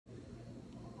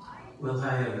Well,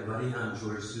 hi everybody, I'm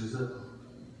George Souza,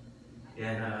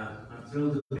 and I'm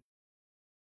thrilled to be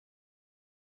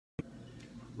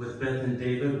with Beth and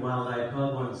David, Wild Eye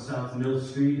Pub on South Mill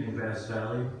Street in Grass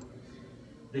Valley.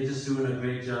 They're just doing a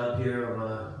great job here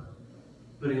of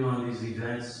putting on these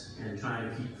events and trying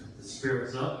to keep the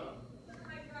spirits up.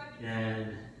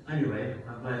 And anyway,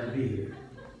 I'm glad to be here.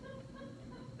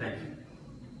 Thank you.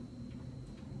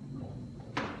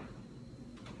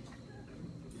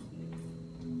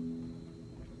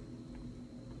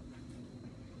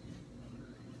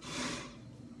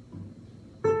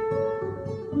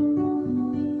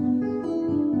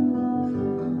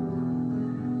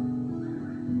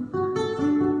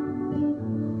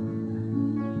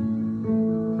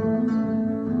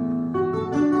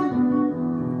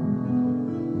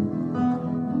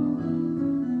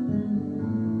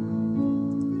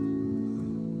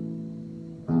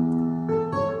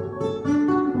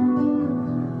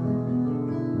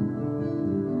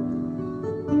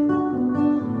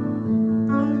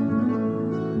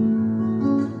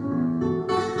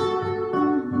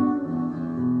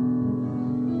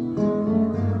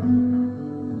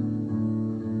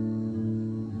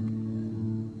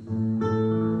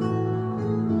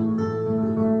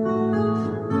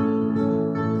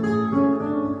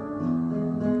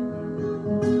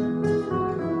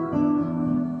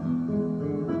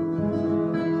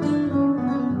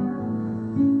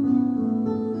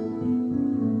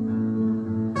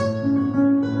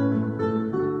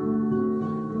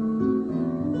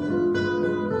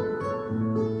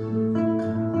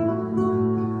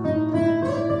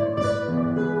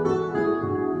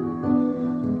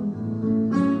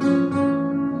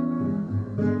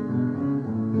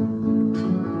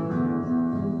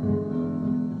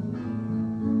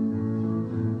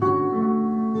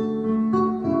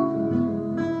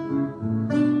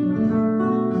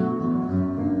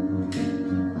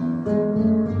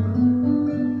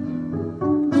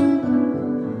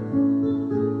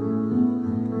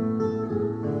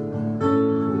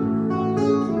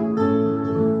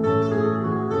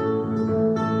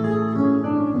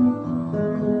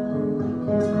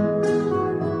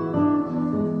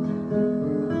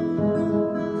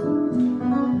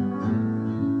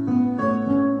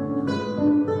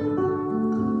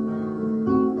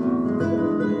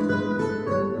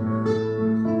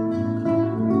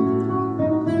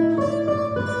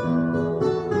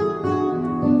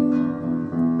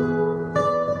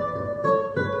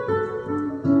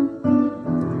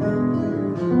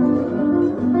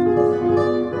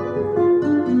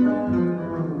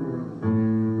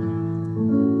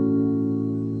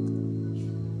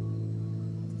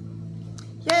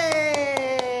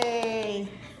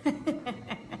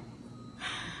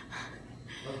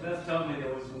 Well, Beth told me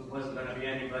there wasn't going to be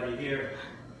anybody here,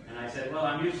 and I said, well,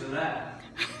 I'm used to that.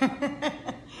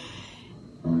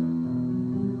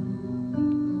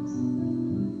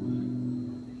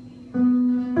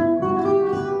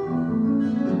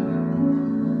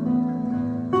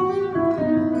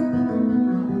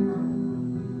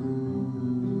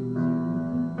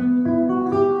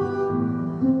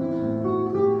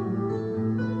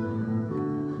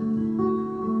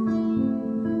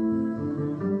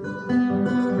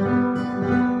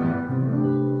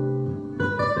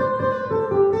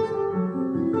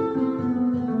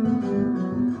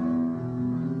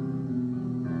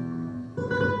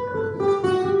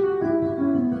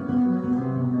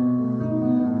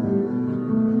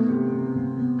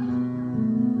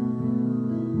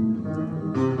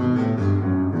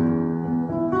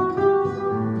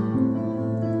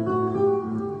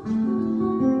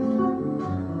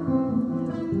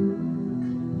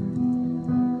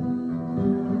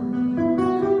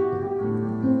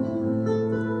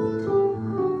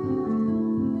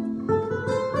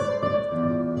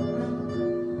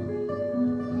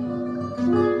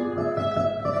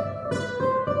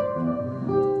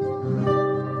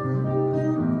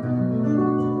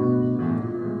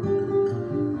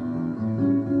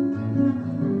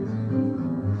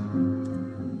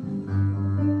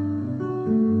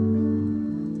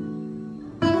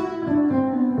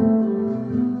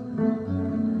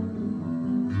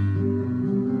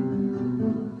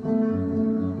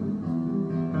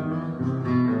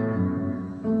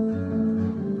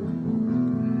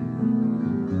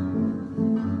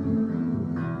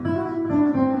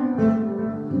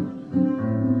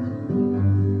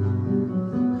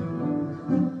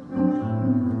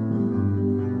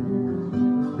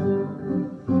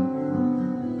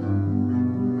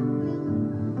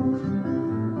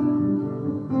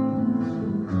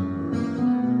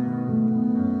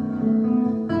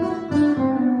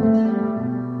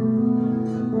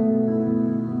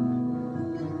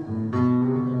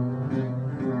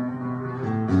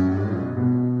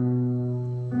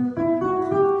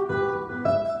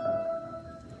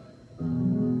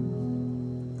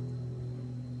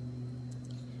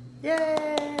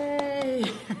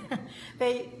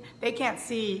 They can't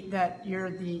see that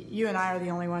you and I are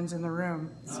the only ones in the room.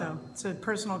 So it's a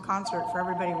personal concert for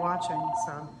everybody watching.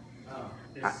 So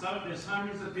there's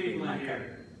hundreds of people in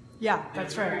here. Yeah,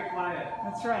 that's right. Very quiet.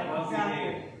 That's right. Well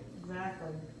Exactly.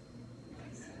 Exactly.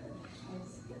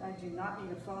 I do not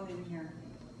need a phone in here.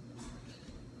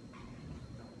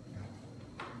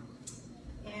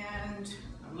 And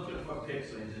I'm looking for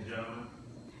pics, ladies and gentlemen.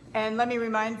 And let me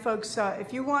remind folks,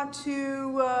 if you want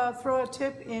to throw a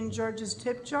tip in George's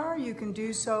tip jar, you can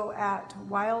do so at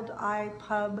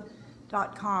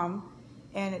wildeyepub.com.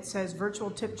 And it says virtual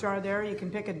tip jar there. You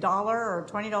can pick $1 or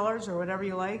 $20 or whatever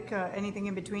you like, anything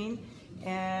in between.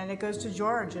 And it goes to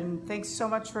George. And thanks so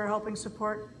much for helping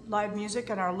support live music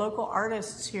and our local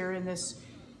artists here in this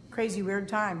crazy, weird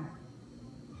time.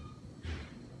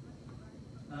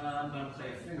 I'm going to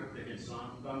play a finger picking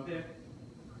song. Bum pick.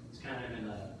 It's kind of in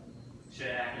the Chet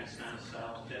Atkins kind of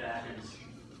style. Chet Atkins,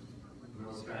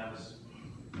 Merle Travis.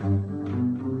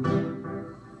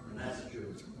 And that's the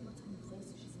truth.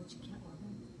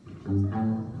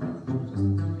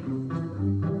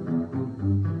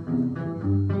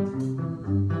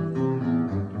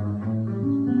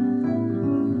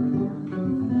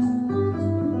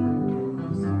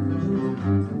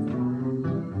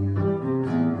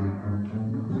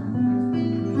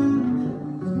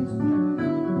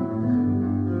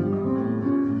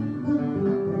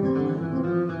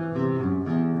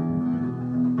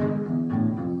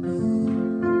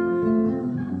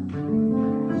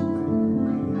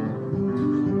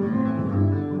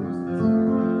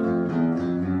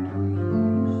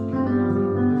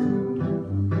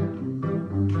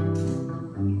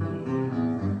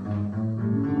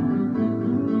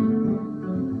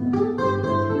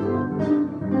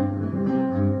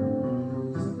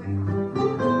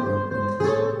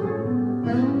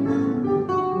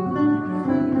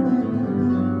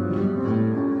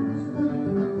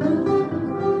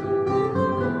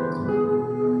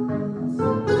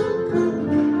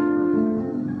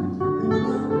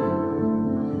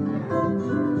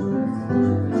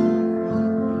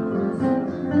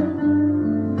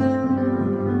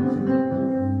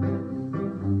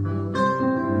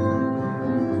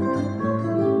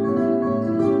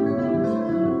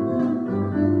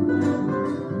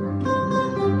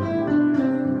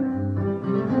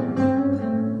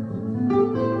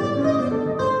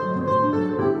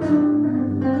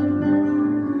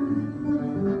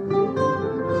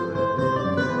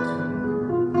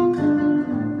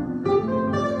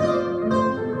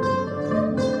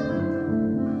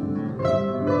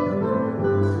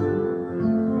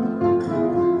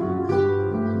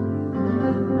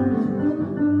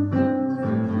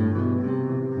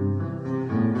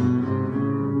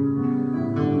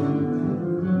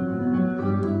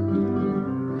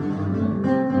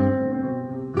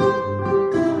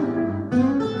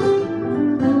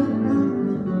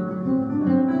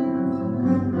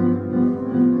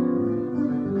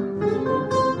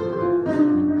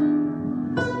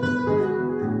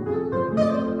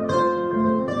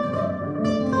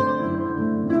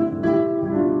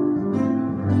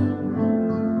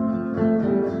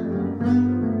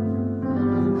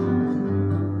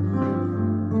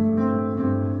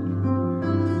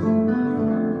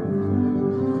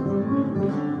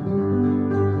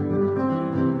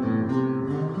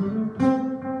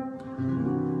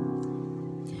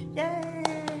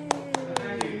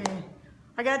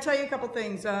 I got to tell you a couple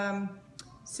things.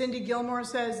 Cindy Gilmore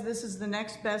says this is the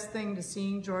next best thing to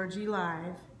seeing Georgie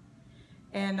live.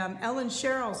 And Ellen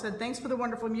Sherrill said, thanks for the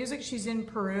wonderful music. She's in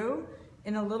Peru,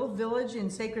 in a little village in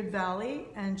Sacred Valley.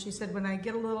 And she said, when I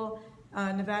get a little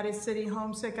Nevada City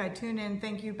homesick, I tune in.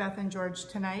 Thank you, Beth and George,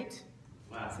 tonight.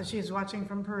 Wow. So she's watching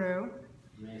from Peru.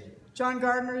 Amazing. John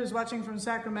Gardner is watching from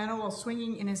Sacramento while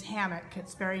swinging in his hammock.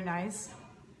 It's very nice.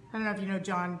 I don't know if you know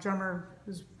John, drummer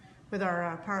who's with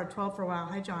our Power of 12 for a while.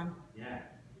 Hi, John. Yeah.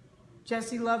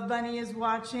 Jesse Love Bunny is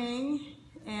watching.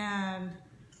 And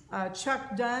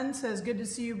Chuck Dunn says, good to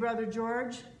see you, Brother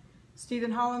George.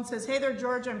 Stephen Holland says, hey there,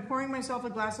 George. I'm pouring myself a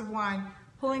glass of wine,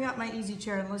 pulling up my easy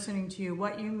chair and listening to you.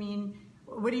 What do you mean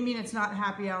it's not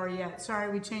happy hour yet?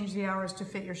 Sorry, we changed the hours to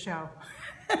fit your show.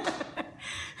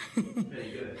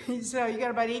 Very good. So you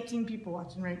got about 18 people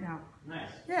watching right now.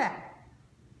 Nice. Yeah.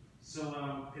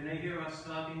 So can they hear us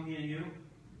talking, me and you?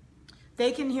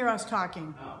 They can hear us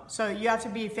talking. Oh. So you have to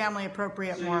be family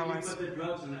appropriate, so more or you less. put the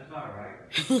drugs in the car, right?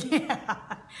 Yeah.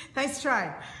 Nice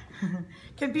try.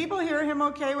 Can people hear him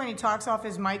okay when he talks off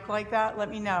his mic like that? Let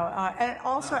me know. And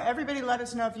also, everybody let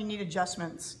us know if you need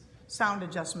adjustments, sound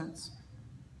adjustments.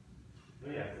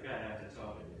 Oh yeah, I forgot I have to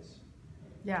talk to this.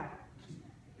 Yeah.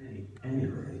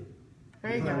 Anyway,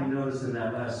 There you probably go. noticed in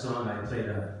that last song I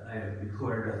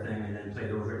recorded a thing and then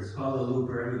played over it. It's called a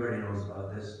looper. Everybody knows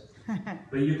about this.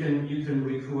 But you can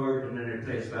record and then it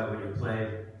plays back what you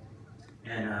play,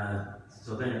 and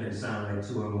so then it can sound like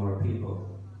 2 or more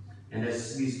people. And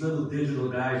there's these little digital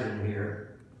guys in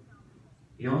here.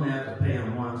 You only have to pay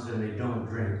them once, and they don't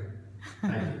drink.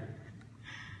 Thank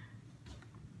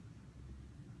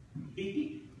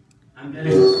you. I'm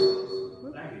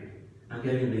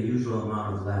getting the usual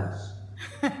amount of laughs.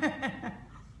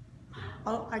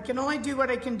 I can only do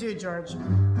what I can do, George.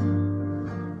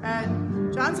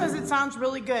 And John says it sounds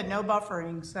really good, no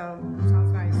buffering, so it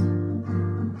sounds nice.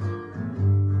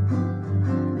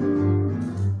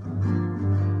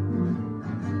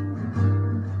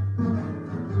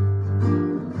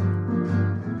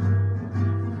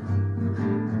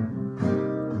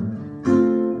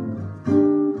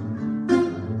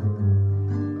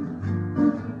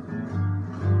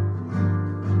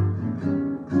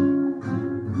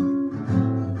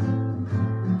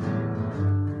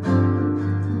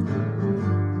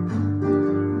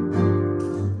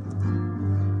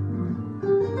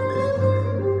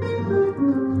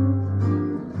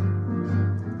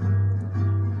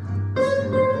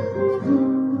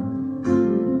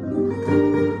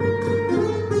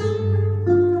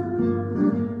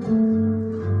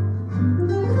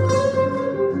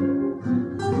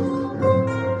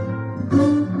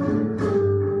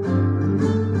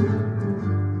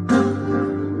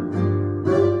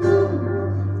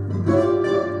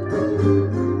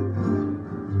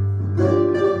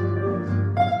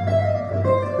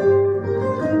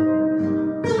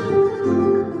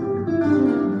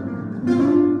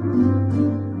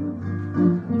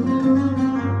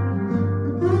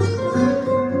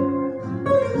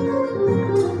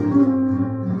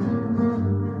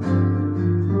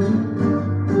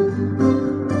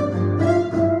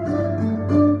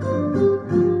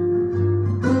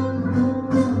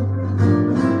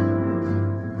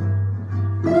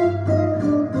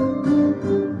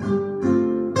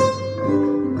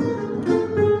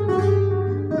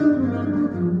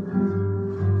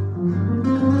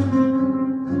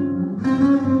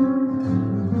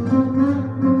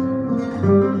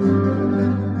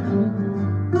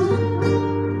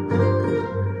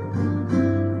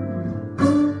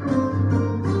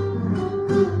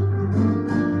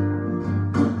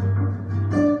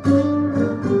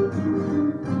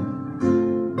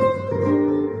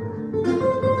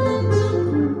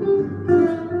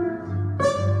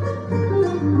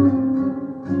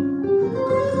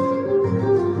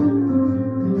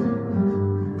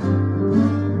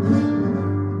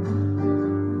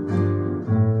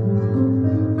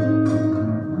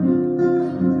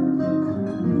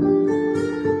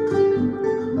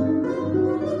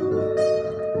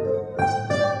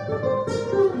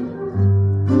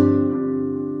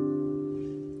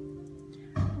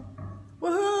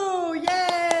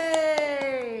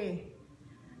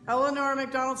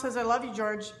 McDonald says, I love you,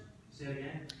 George. Say it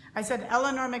again? I said,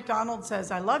 Eleanor McDonald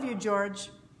says, I love you, George.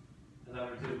 I love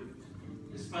her too.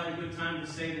 It's probably a good time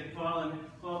to say that Paul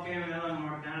Cam and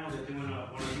Eleanor McDonald are doing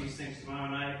one of these things tomorrow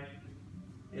night.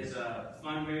 Is a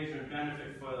fundraiser and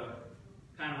benefit for the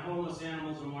kind of homeless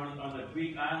animals on the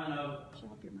Greek island of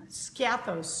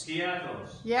Skiathos.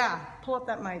 Skiathos. Yeah, pull up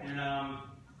that mic. And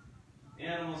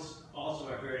animals also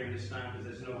are hurting this time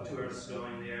because there's no tourists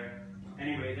going there.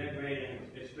 Anyway, they're great, and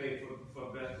it's great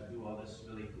for Beth to do all this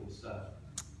really cool stuff.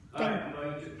 All right, I'm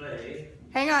going to play.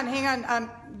 Hang on.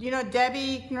 You know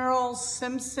Debbie Knurl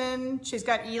Simpson? She's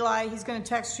got Eli. He's going to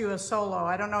text you a solo.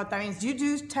 I don't know what that means. Do you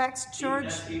do text, George?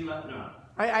 That's Eli? No.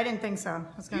 I didn't think so.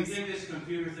 Do you think this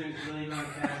computer thing's really going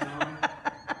to catch on?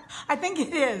 I think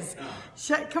it is.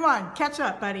 No. Come on, catch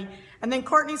up, buddy. And then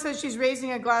Courtney says she's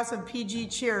raising a glass of PG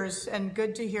cheers, and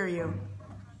good to hear you.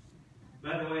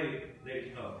 By the way, I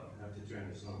have to turn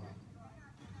this on.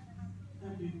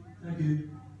 Thank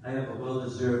you. I have a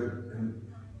well-deserved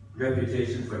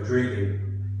reputation for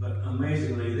drinking, but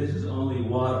amazingly, this is only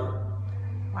water.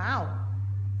 Wow.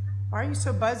 Why are you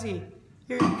so buzzy?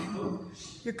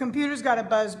 Your computer's got a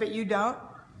buzz, but you don't?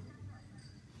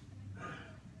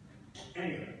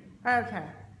 Anyway. Okay.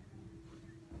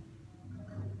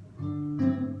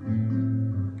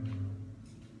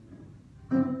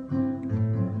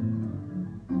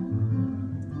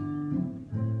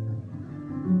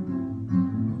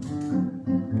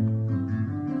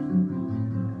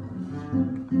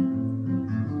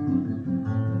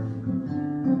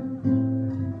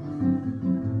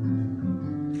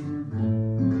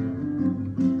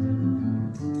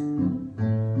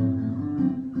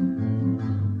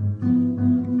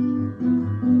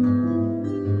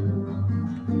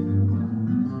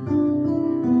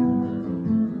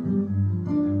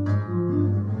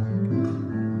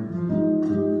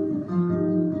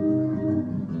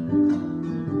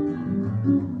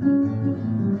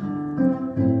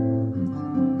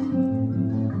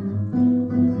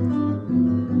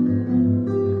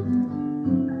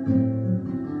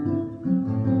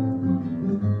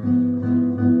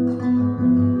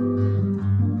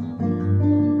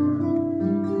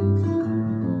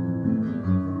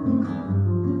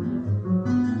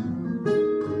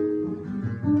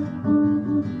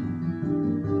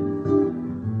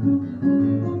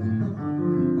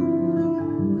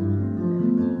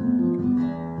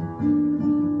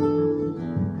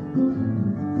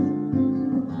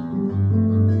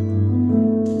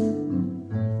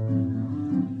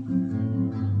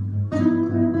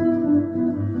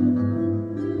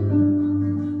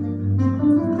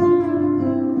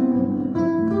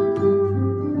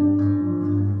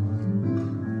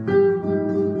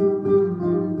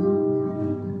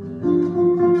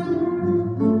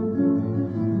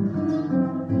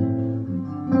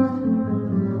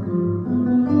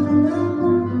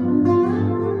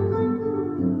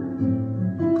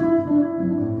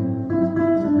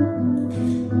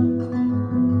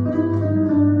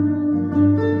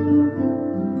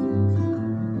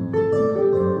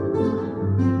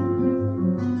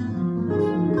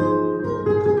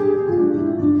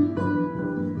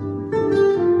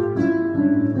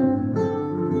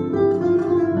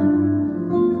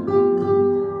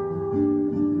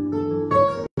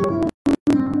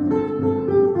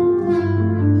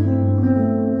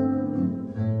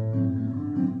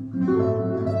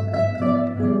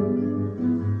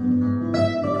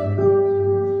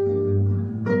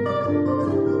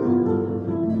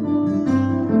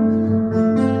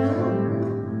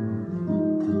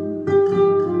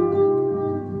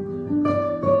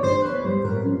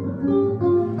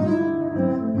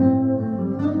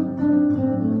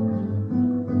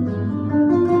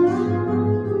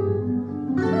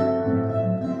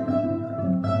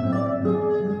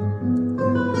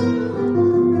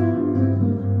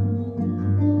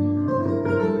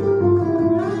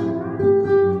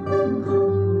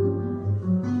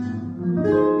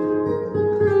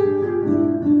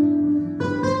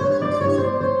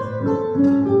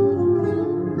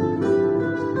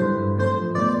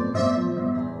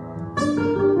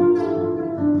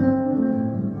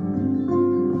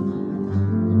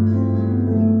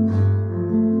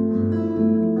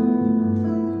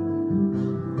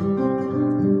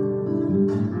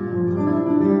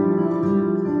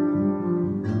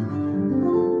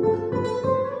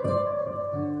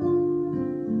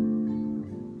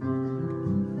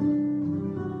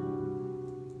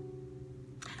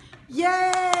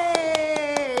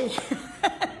 Yay!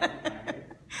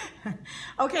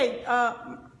 Okay,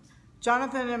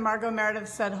 Jonathan and Margot Meredith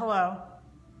said hello.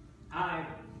 Hi.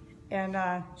 And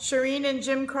Shireen and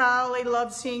Jim Crowley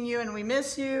love seeing you and we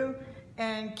miss you.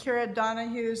 And Kira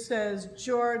Donahue says,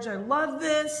 George, I love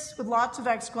this, with lots of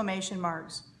exclamation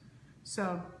marks.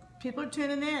 So people are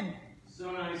tuning in.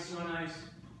 So nice, so nice.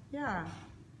 Yeah.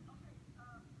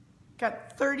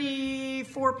 Got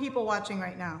 34 people watching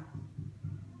right now.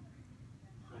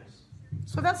 Nice.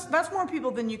 So that's more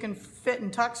people than you can fit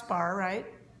in Tux Bar, right?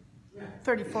 Yeah.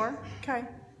 34? Okay.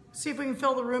 See if we can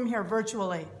fill the room here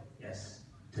virtually. Yes.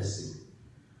 Testing.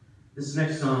 This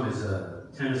next song is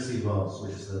Tennessee Waltz,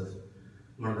 which is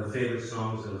one of the favorite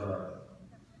songs of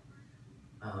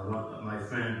my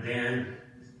friend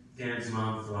Dan's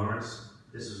mom, Florence.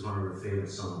 This is one of her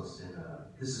favorite songs, and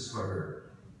this is for her.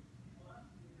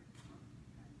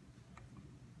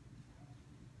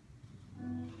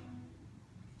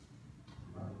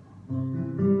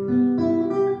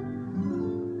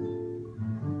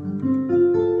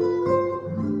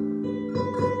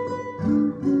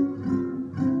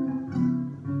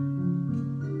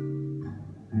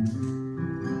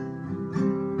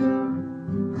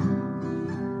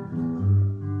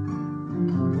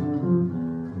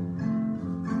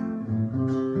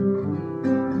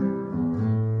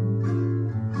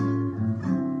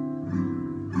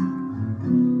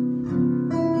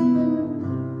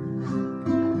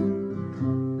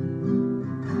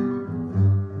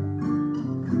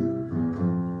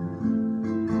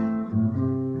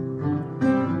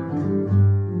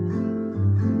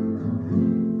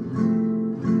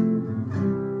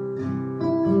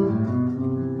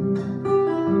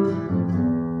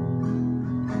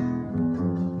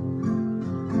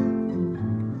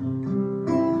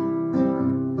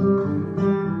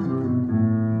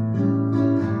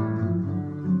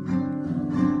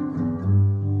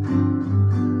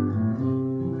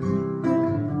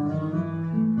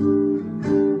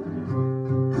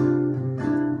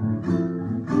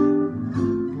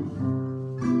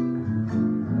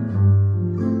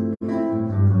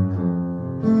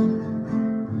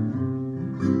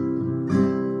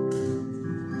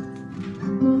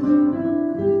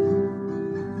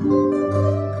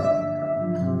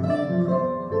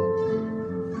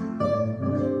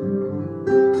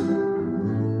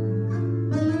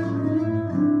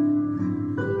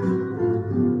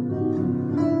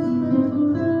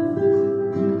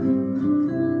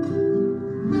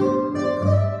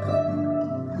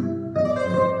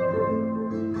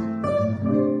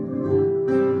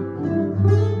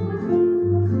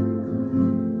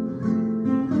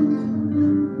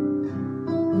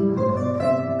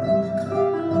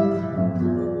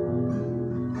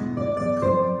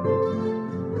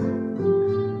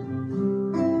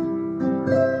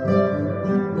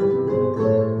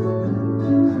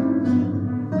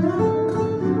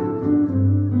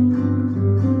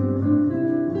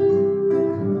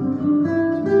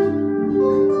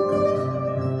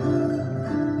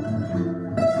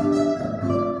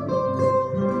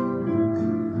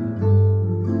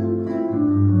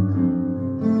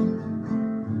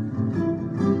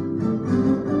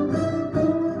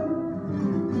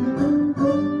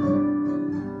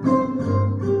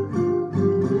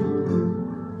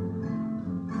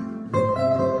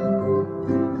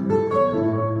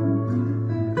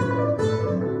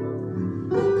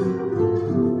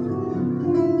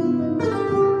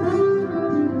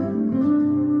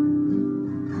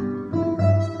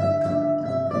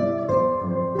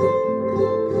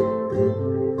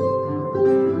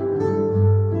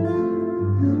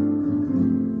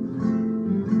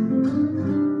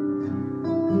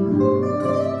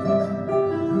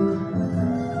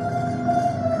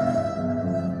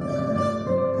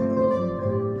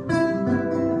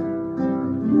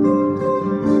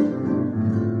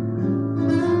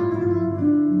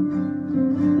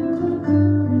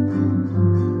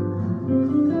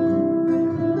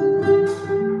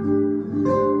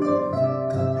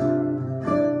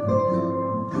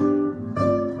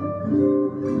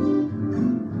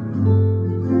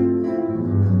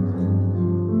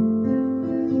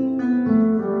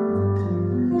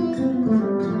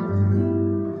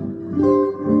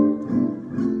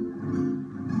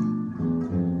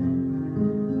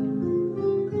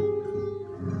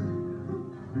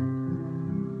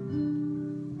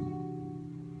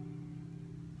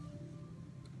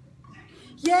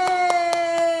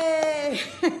 Yay!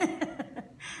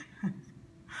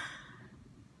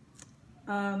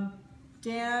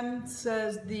 Dan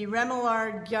says, the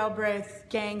Remillard Galbraith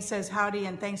gang says howdy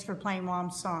and thanks for playing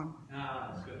Mom's song.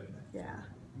 Ah, that's good. Yeah.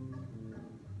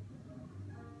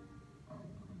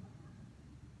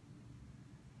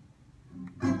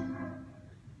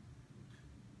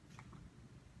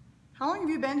 How long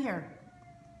have you been here?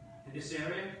 In this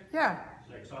area? Yeah.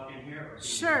 Should I talk in here? Or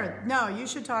Sure. No, you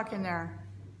should talk in there.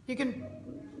 You can,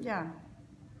 yeah.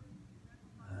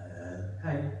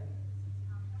 Hi.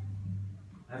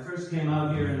 I first came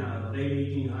out here in the late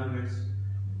 1800s.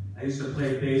 I used to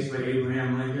play bass for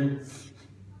Abraham Lincoln.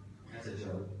 That's a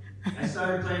joke. I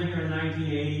started playing here in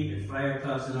 1980 at Fire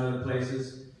Clubs and other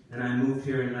places, and I moved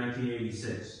here in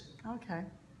 1986. Okay.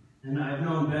 And I've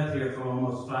known Beth here for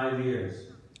almost 5 years.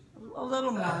 A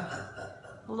little more.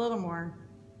 A little more.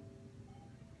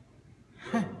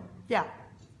 Yeah.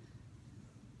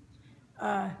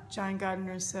 John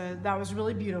Gardner said, that was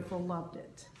really beautiful, loved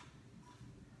it.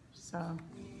 So.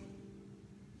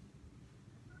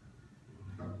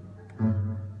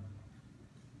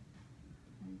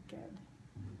 Good.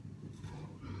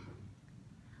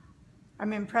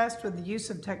 I'm impressed with the use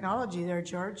of technology there,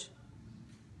 George.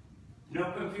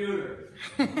 No computer.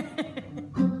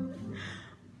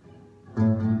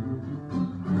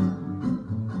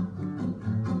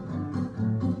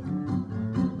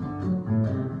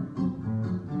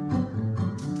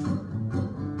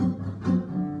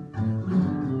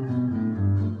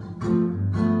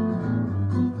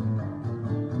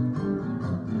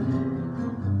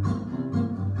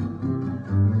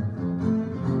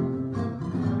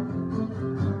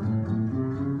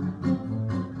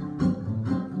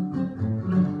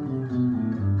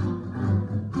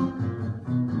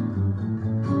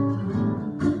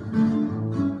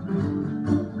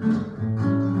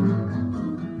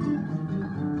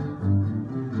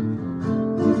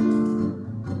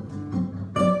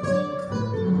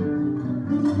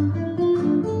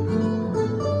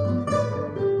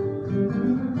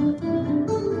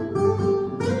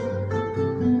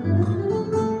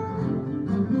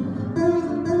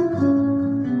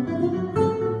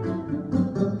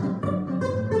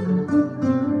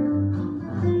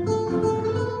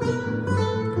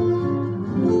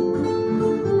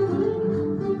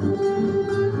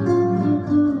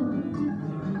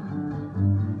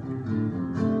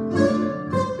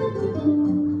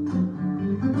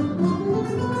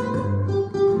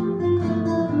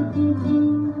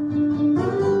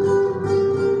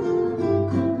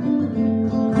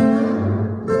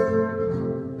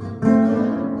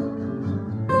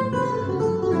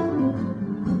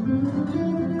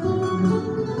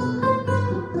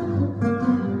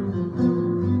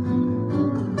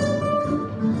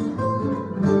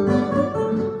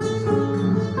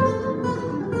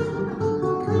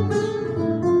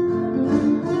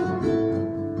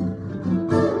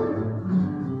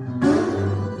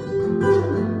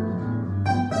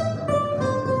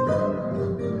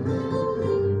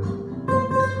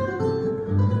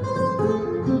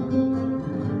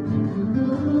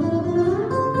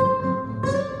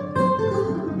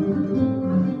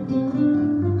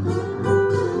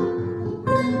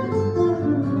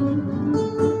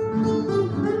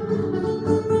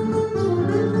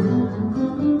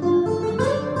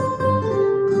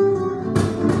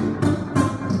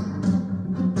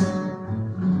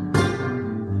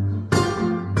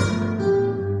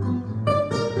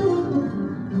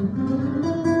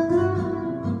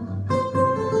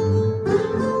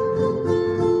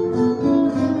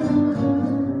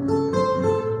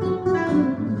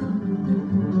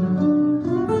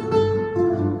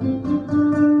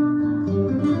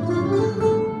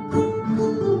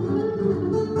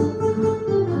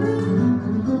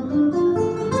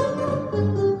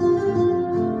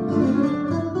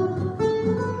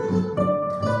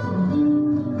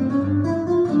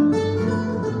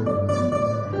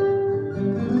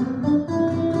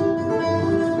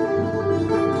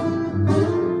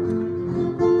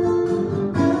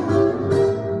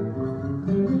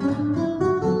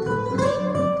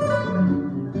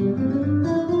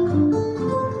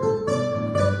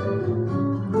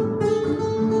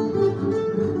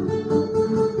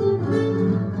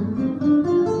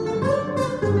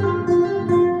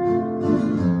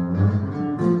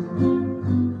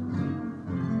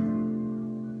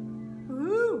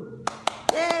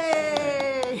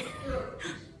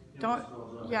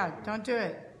 Don't do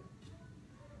it.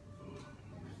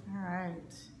 All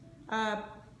right.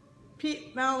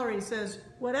 Pete Mallory says,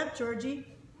 "What up, Georgie?"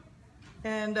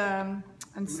 And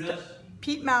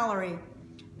Pete Mallory.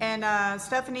 And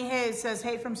Stephanie Hayes says,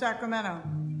 "Hey from Sacramento."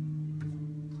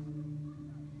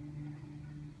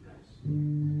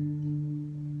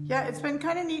 Yeah, it's been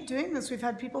kind of neat doing this. We've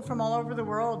had people from all over the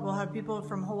world. We'll have people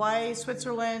from Hawaii,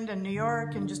 Switzerland, and New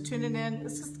York, and just tuning in.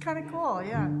 It's just kind of cool,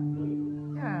 yeah.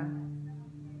 Yeah.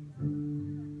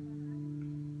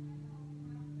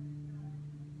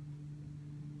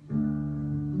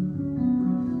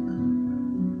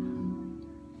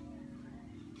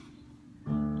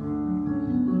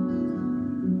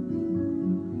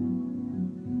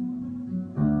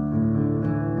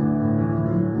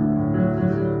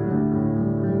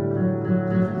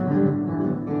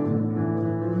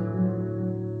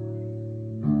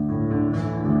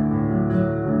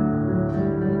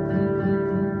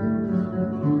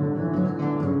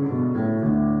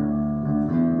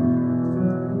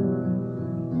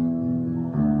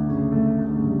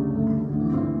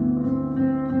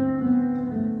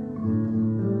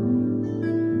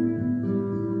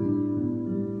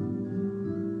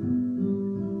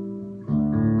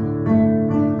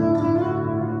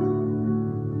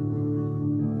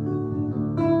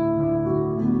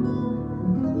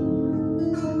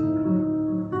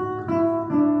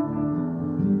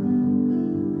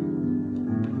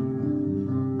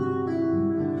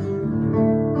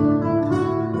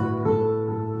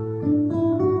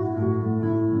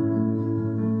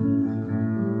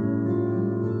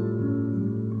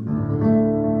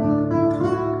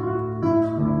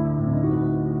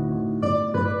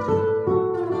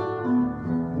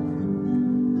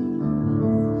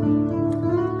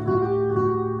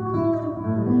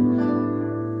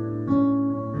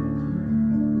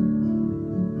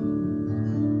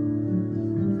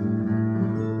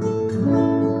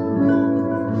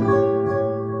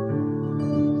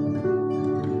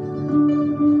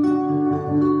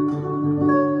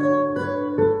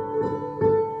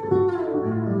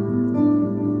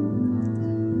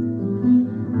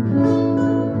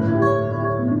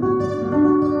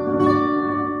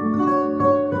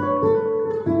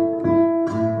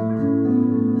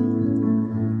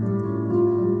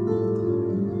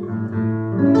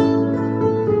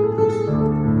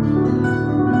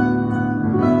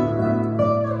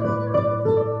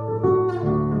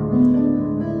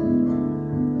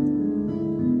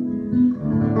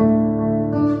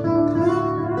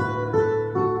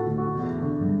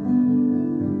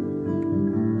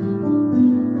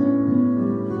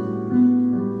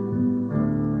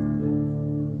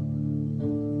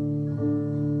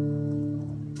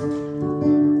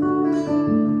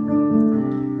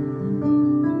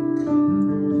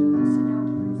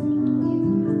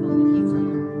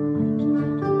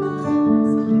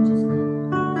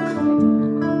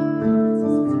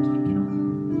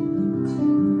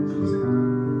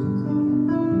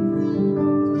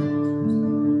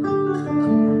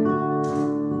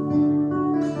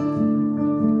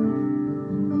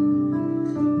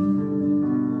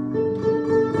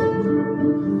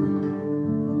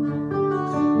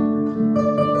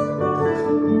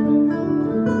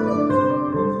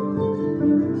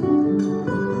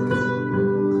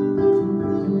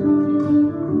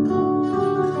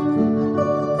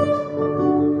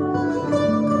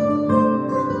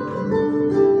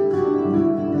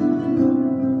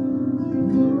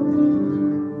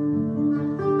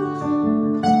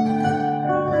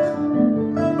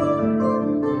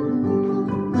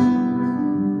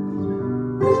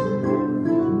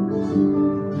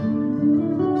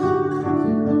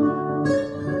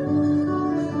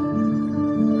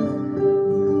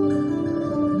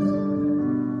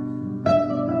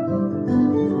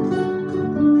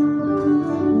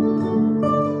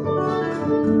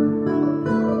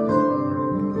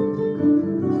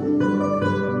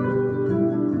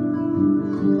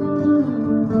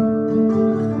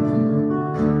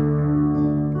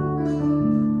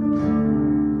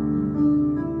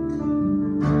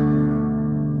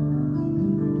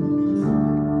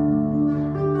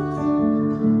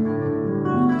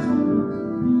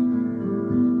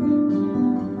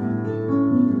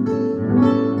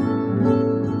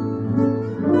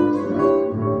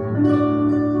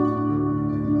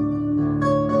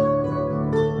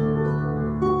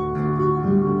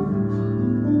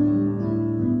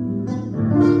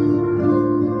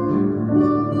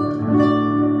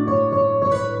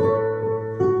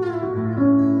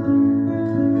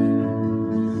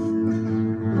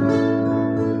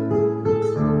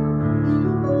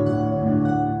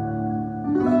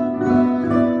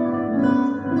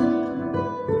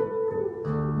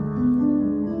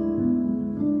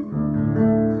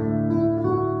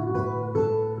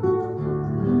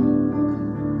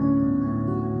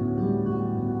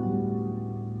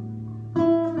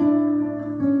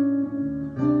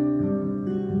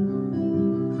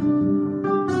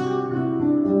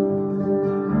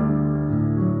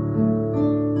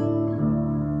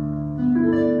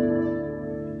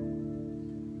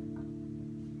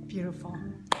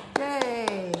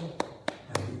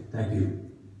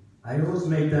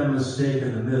 make that mistake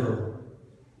in the middle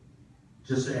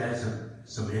just to add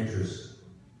some interest.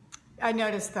 I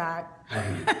noticed that.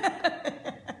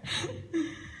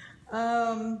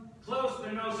 Close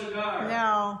but no cigar.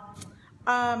 No.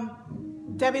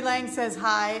 Debbie Lang says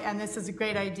hi, and this is a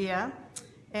great idea.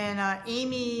 And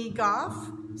Amy Goff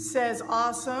says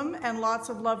awesome and lots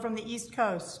of love from the East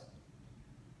Coast.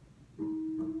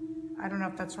 I don't know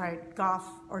if that's right. Goff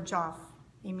or Joff.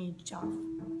 Amy Joff.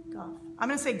 Goff. I'm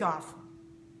going to say Goff.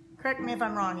 Correct me if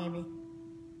I'm wrong, Amy.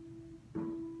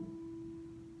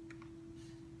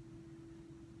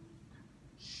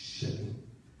 Shelly.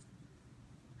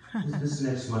 This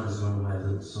next one is one of my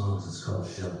little songs. It's called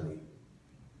Shelly.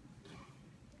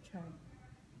 Okay.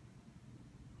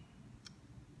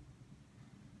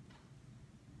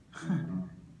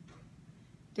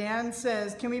 Dan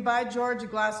says, can we buy George a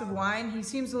glass of wine? He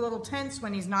seems a little tense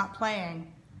when he's not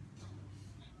playing.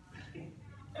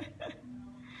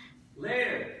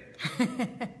 Later.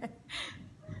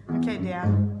 Okay,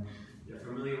 Dan. You're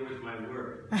familiar with my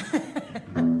work.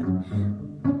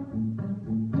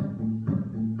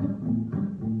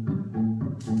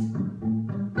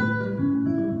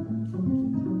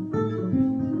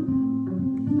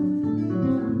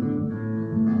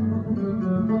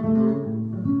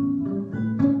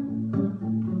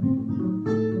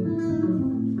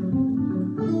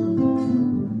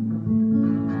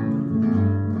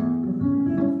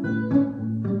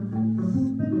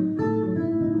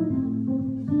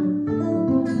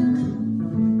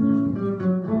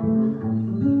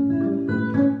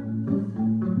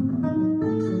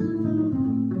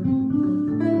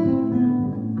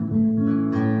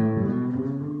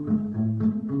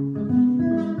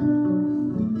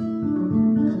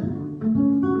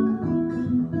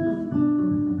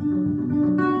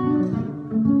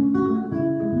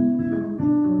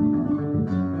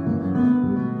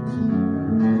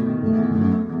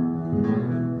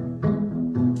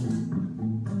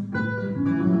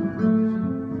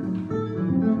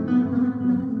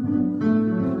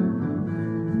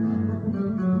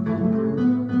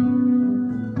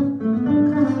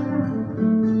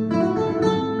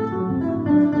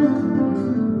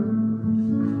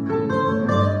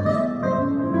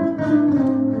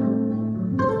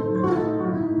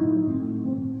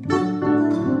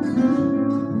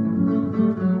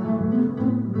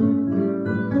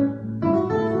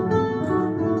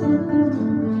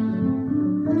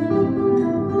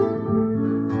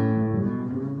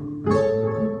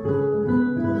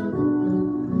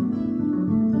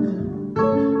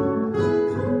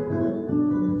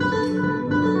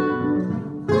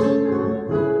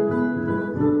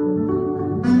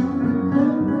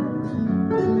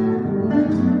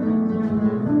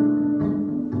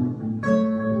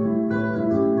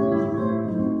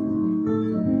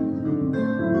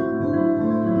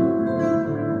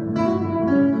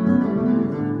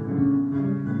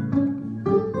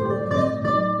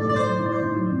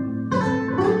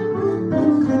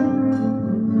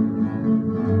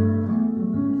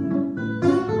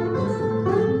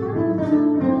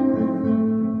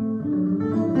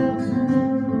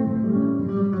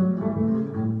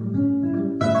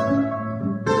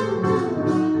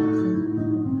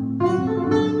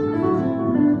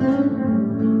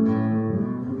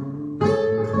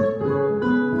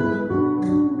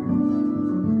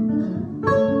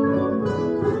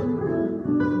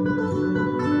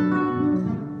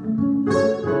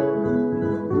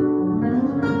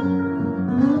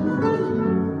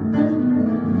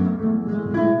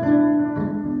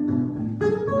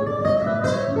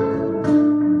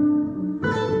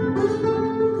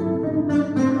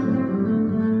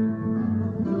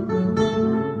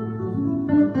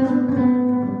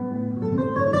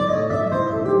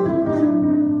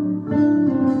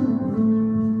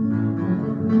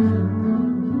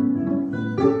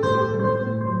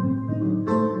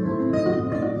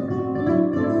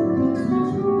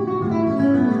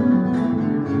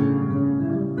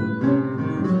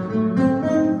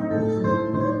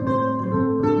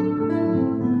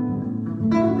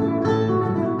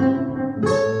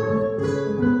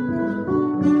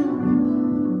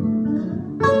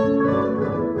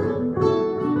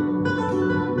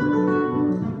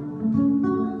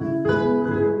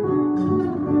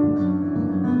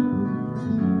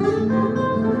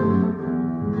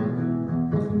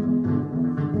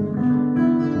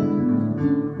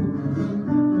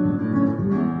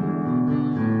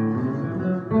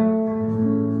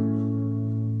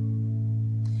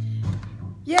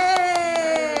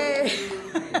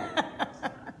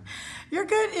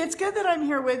 It's good that I'm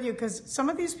here with you, because some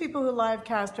of these people who live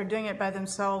cast are doing it by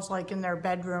themselves, like in their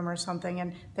bedroom or something,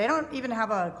 and they don't even have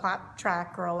a clap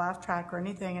track or a laugh track or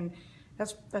anything. And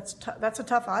That's a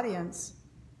tough audience.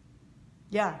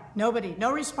 Yeah, nobody,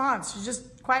 no response. It's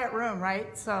just quiet room,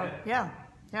 right? So yeah.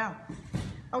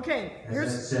 Okay, As I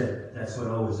said, that's what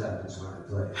always happens when I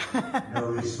play.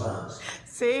 No response.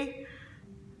 See?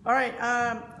 All right,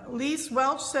 Lise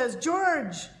Welch says,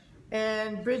 George.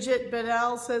 And Bridget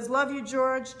Bedell says, love you,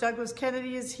 George. Douglas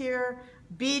Kennedy is here.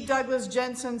 B. Douglas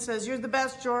Jensen says, you're the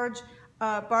best, George.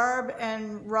 Barb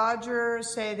and Roger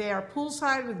say they are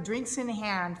poolside with drinks in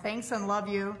hand. Thanks and love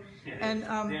you. Yeah, And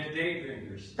they're day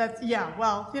drinkers.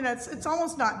 well, it's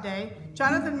almost not day.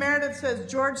 Jonathan Meredith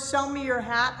says, George, sell me your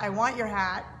hat. I want your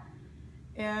hat.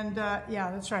 And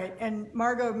yeah, that's right. And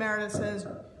Margot Meredith says,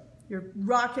 you're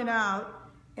rocking out.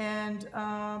 And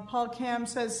Paul Cam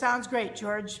says, sounds great,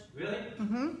 George. Really?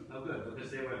 Mm-hmm. Oh, good, because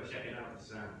they were checking out the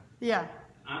sound. Yeah.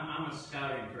 I'm a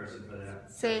scouting person for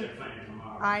that. See, they're playing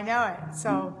tomorrow. I know it.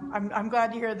 So I'm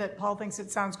glad to hear that Paul thinks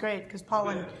it sounds great, because Paul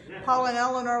and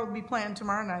Eleanor will be playing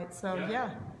tomorrow night. So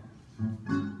yeah.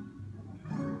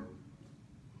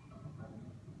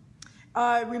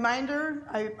 Reminder,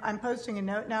 I'm posting a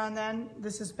note now and then.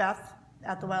 This is Beth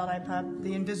at the Wild Eye Pub,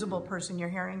 the invisible person you're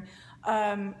hearing.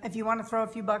 If you want to throw a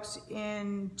few bucks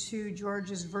into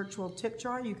George's virtual tip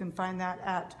jar, you can find that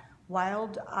at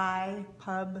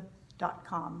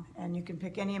wildeyepub.com, and you can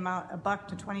pick any amount, $1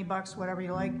 to $20, whatever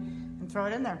you like, and throw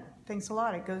it in there. Thanks a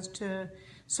lot. It goes to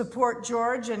support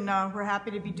George, and we're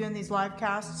happy to be doing these live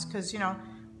casts because, you know,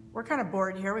 we're kind of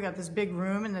bored here. We got this big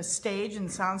room and this stage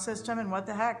and sound system, and what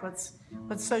the heck? Let's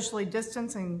socially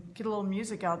distance and get a little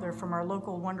music out there from our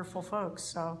local wonderful folks.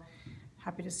 So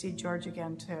happy to see George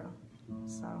again too.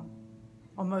 So,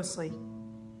 well, mostly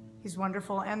he's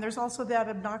wonderful, and there's also that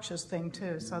obnoxious thing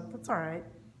too. So that's all right.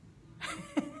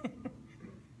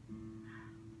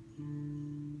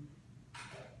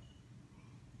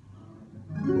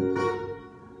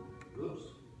 Oops,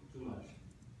 too much.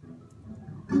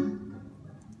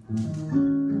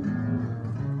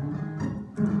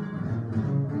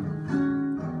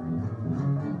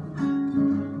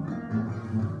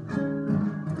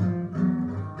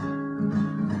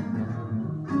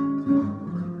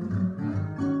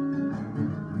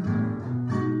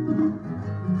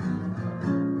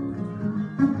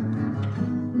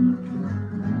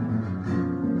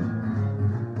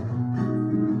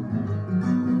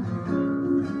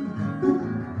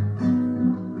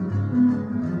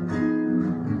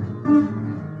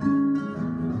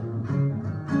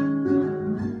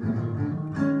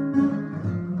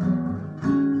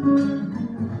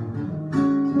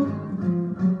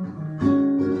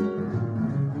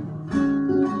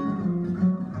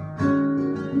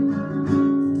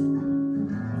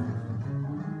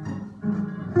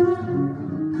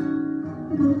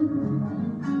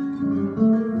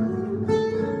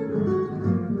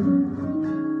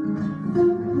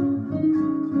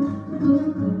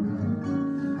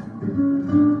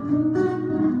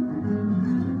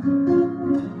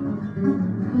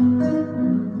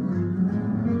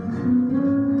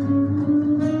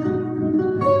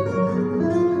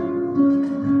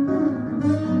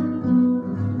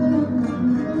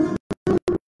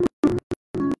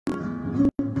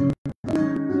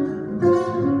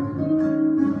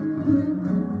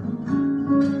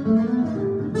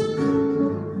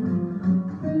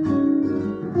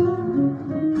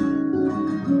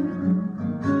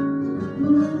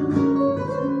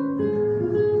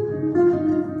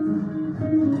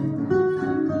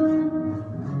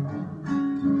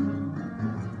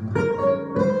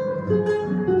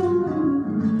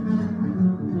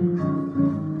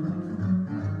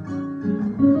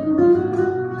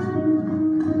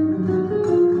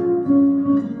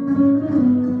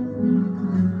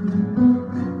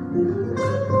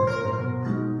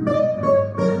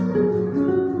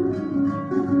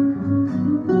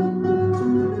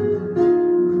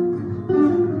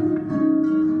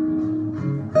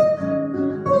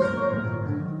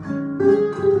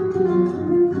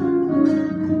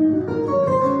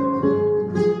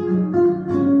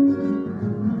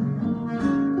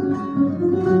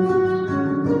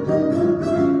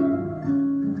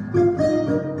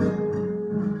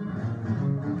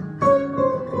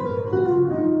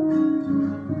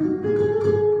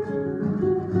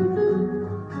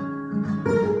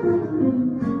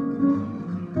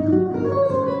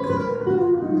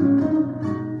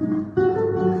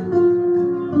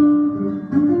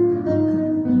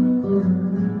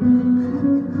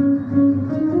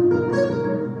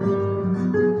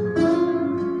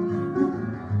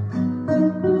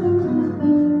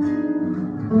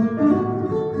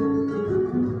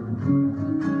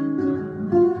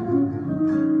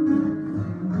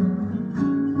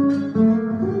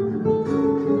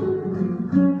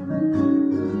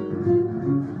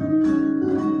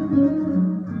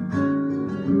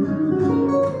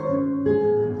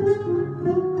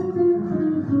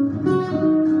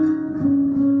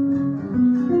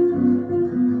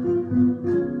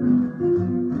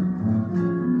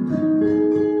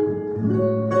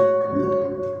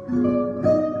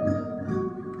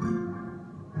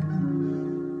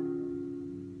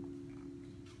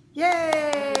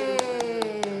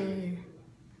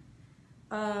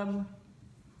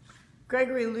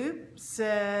 Gregory Loop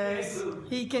says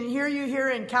he can hear you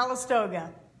here in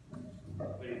Calistoga.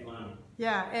 Pretty fun.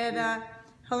 Yeah, and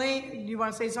Helene, do you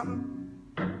want to say something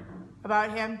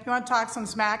about him? You want to talk some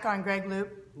smack on Greg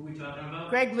Loop? Who are we talking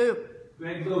about? Greg Loop.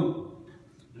 Greg Loop.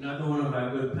 Another one of our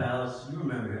good pals. You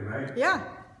remember him, right? Yeah.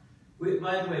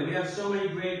 By the way, we have so many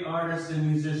great artists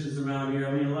and musicians around here.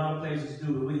 I mean, a lot of places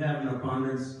do, but we have an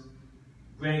abundance.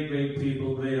 Great, great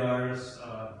people, great artists.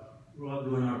 We're all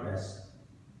doing our best.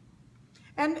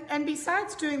 And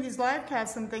besides doing these live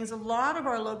casts and things, a lot of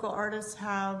our local artists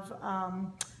have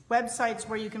websites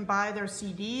where you can buy their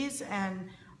CDs, and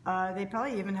they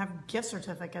probably even have gift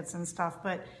certificates and stuff,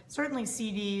 but certainly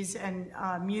CDs and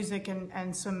music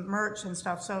and some merch and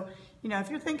stuff. So, you know,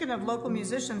 if you're thinking of local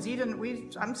musicians,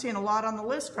 I'm seeing a lot on the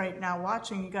list right now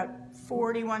watching. You got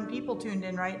 41 people tuned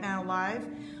in right now live.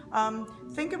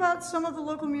 Think about some of the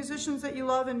local musicians that you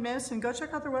love and miss, and go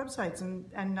check out their websites,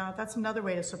 and that's another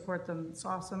way to support them. It's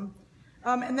awesome.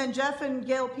 And then Jeff and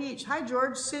Gail Peach. Hi,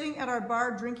 George. Sitting at our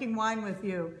bar drinking wine with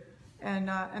you. And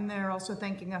they're also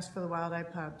thanking us for the Wild Eye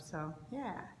Pub. So,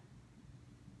 yeah.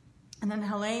 And then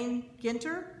Helene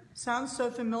Ginter. Sounds so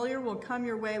familiar. Will come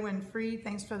your way when free.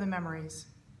 Thanks for the memories.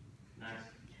 Nice.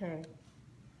 Okay.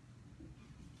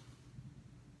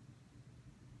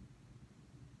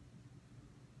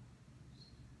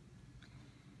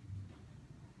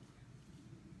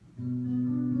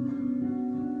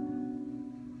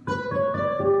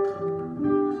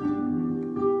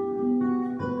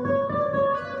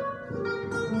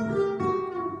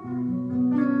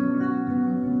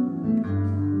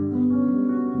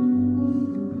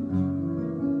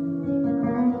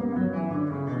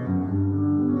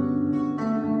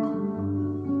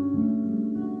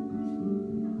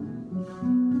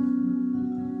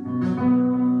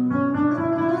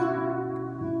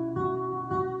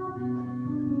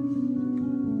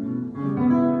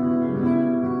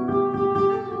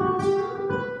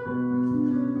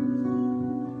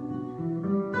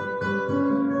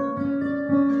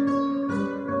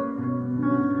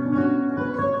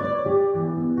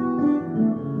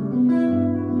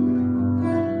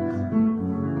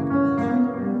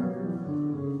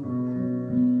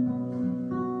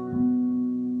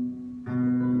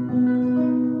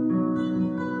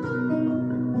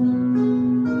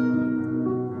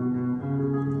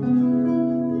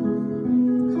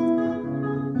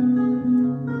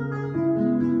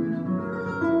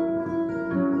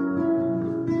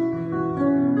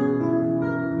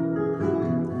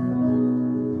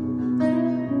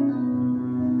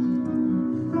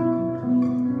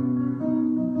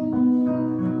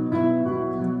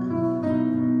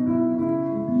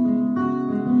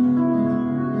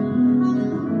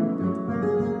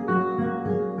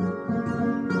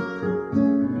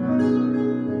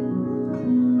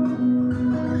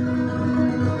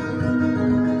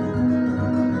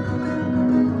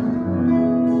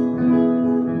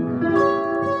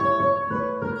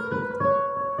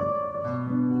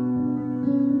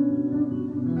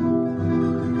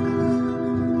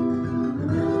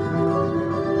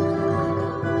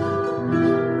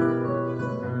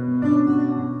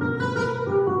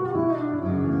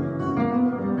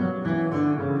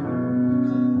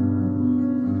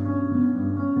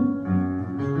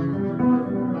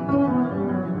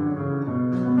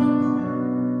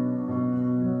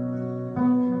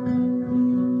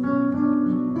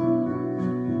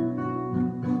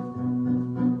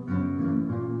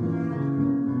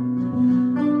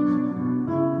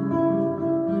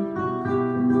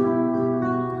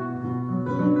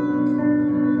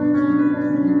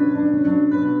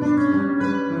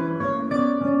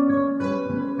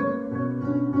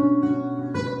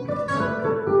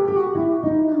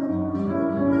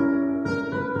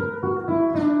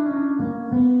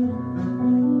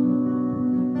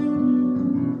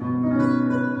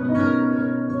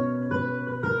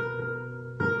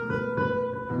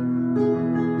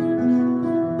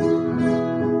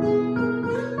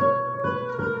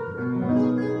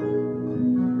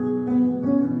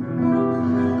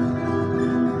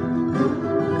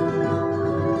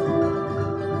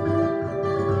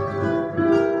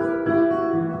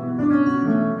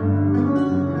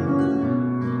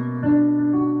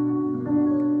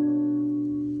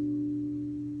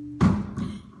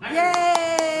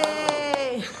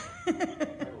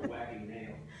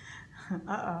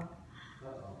 Uh-oh.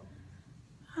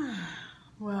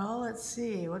 Well, let's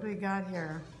see. What do we got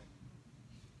here?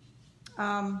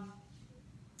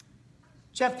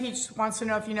 Jeff Peach wants to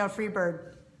know if you know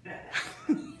Freebird.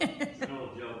 It's an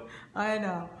old joke. I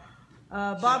know.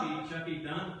 Bob. Chucky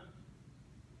Dunn?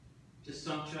 Just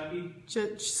some Chucky?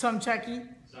 Some Chucky.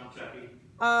 Some Chucky.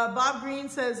 Bob Green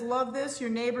says, love this.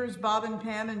 Your neighbors, Bob and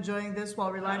Pam, enjoying this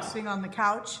while relaxing on the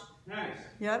couch. Nice.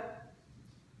 Yep.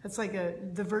 That's like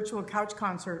the virtual couch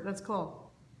concert. That's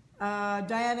cool.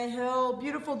 Diana Hill,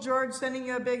 beautiful George, sending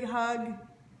you a big hug.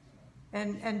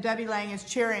 And Debbie Lang is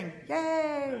cheering.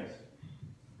 Yay! Nice.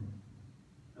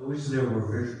 I wish there were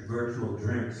virtual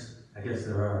drinks. I guess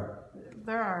there are.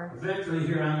 There are. Eventually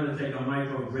here I'm going to take a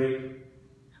micro break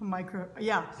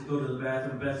Yeah. to go to the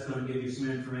bathroom. Beth's going to give you some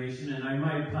information, and I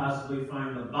might possibly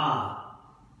find a bar.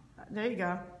 There you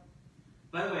go.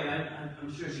 By the way,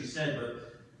 I'm sure she said,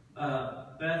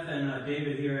 but Beth and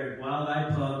David here at Wild Eye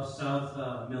Pub,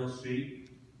 South Mill Street,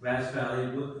 Grass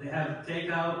Valley, they have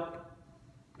takeout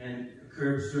and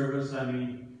curb service. I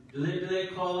mean, do they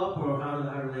call up, or how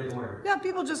do they order? Yeah,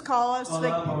 people just call us. Call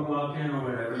up or walk in or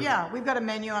whatever. Yeah, we've got a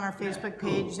menu on our Facebook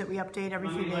page that we update every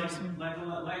few days. Like a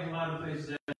lot of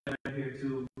places out here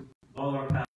too, all our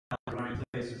pals are running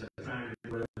places that are trying to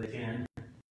do whatever they can,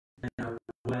 and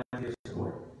we'll have your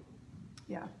support.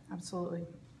 Yeah, absolutely.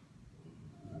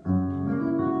 Then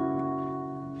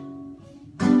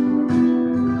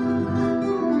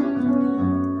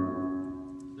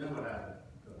what happened?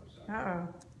 Oh, sorry. Uh-oh.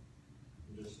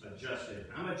 I'm just adjusting.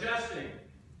 I'm adjusting.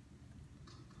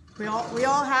 We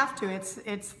all have to.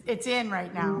 It's in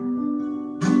right now.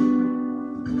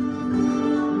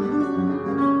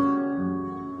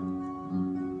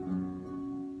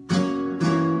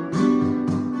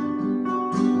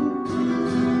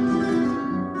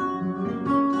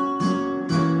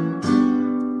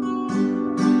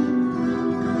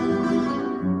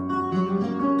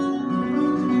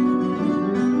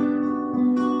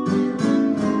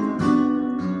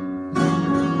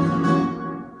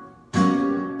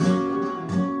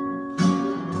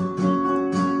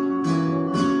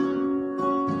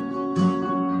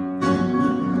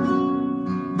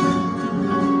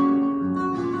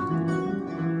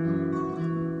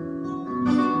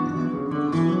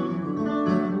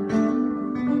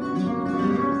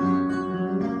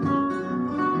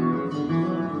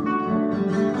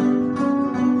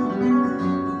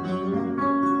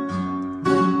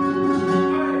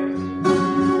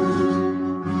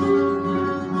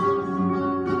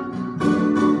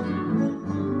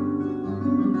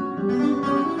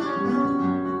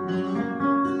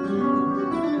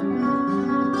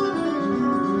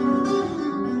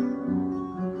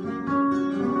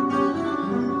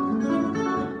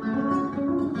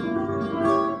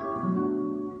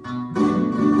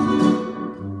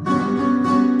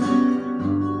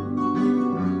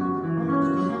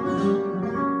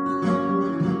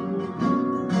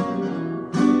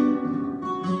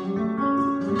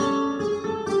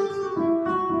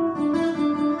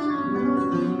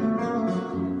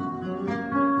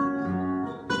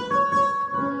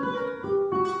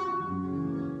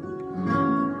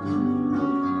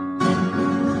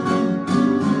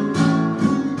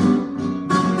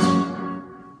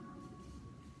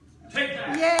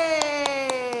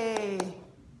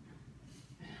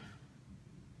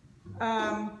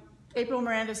 April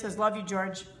Miranda says, love you,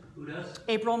 George. Who does?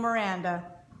 April Miranda.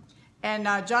 And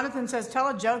Jonathan says, tell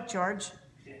a joke, George.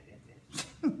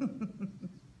 Can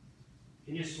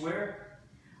you swear?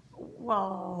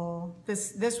 Well,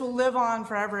 this will live on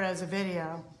forever as a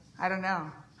video. I don't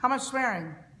know. How much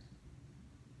swearing?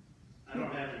 I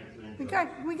don't have any clean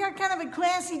We got kind of a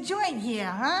classy joint here,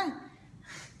 huh?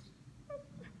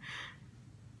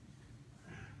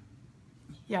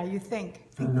 Yeah, you think.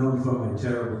 I'm known for my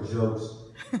terrible jokes.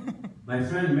 My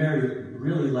friend Mary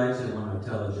really likes it when I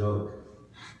tell a joke.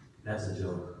 That's a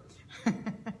joke.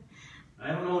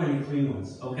 I don't know any clean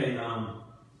ones. Okay,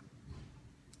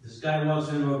 this guy walks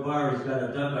into a bar, he's got a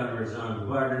duck under his arm. The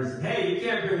bartender says, hey, you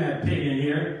can't bring that pig in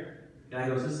here. The guy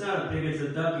goes, it's not a pig, it's a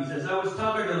duck. He says, I was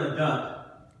talking to the duck.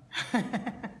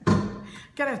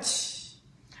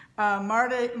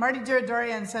 Marty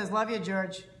Dorian says, love you,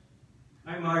 George.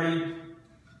 Hi, Marty.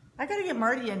 I got to get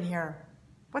Marty in here.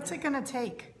 What's it going to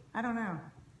take? I don't know.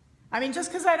 I mean,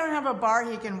 just because I don't have a bar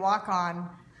he can walk on.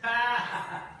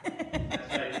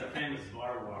 That's right, he's a famous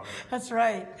bar walker. That's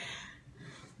right.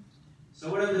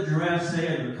 So what did the giraffe say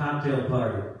at the cocktail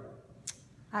party?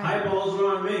 Eyeballs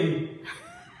are on me.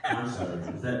 I'm sorry,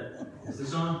 is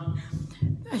this on?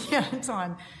 Yeah, it's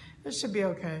on. This should be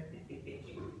okay.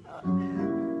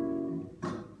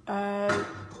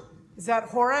 Is that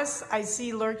Horace I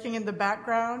see lurking in the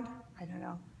background? I don't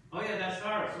know. Oh yeah, that's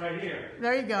Horace right here.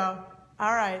 There you go.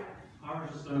 All right.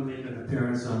 Horace is going to make an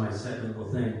appearance on my second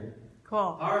little thing.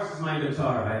 Cool. Horace is my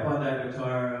guitar. I bought that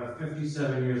guitar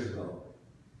 57 years ago.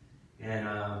 And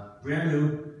brand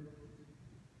new.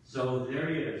 So there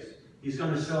he is. He's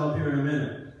going to show up here in a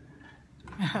minute.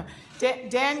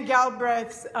 Dan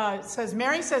Galbraith says,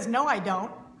 Mary says, no, I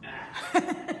don't. Yeah, I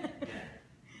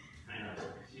know.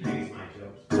 She hates my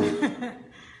jokes.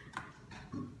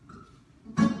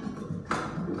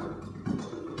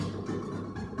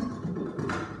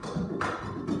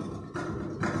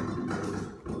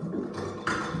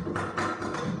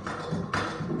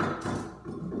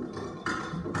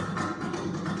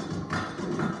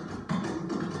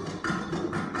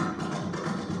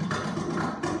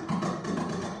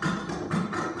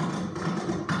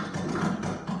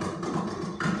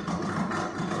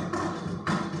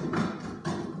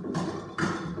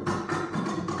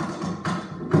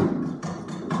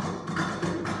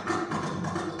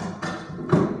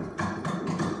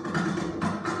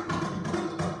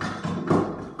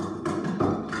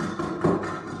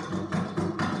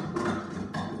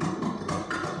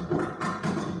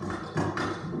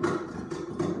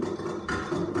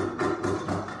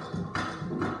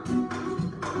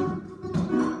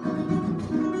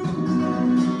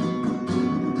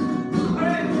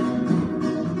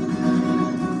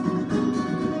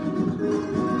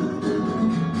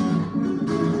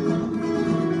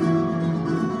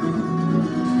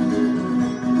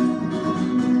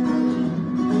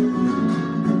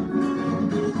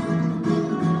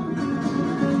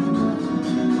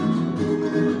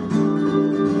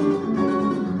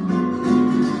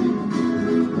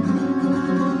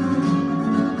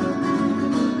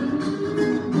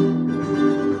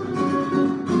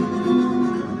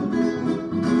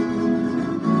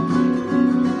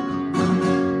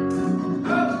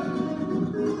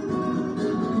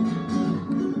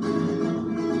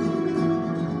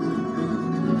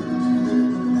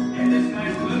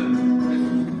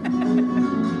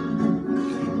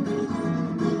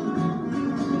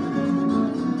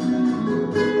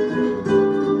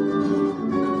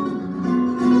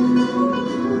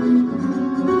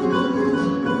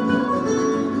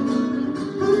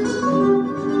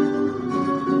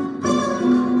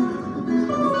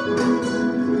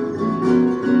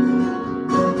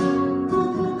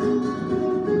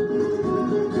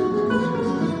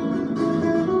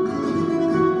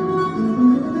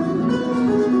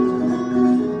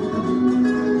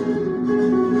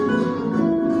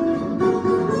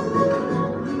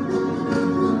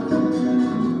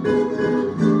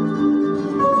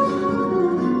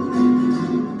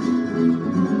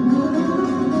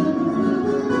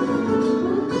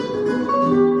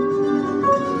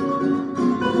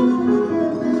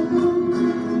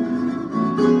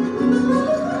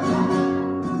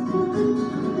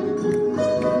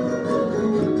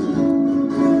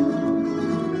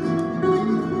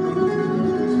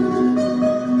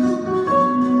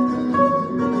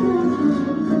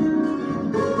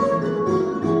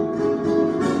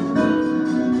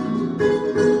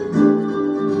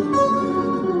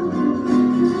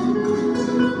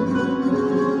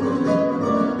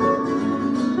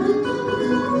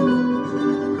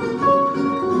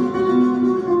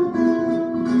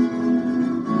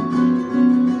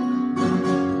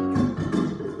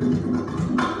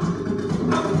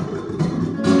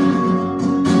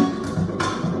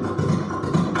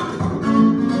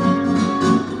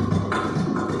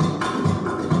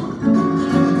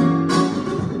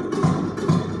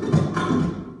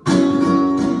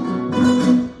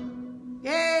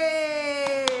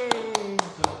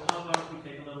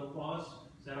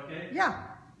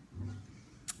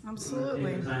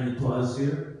 Absolutely. Take a tiny pause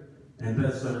here, and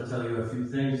Beth's going to tell you a few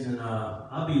things, and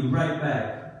I'll be right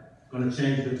back. I'm going to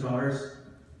change guitars.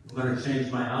 I'm going to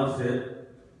change my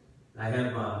outfit. I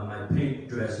have my pink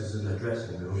dresses in the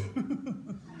dressing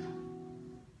room.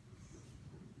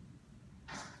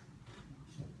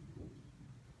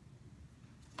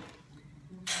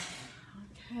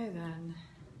 Okay then.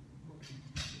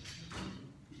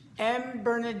 M.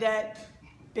 Bernadette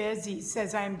Bezzi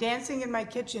says, I am dancing in my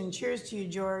kitchen. Cheers to you,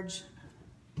 George.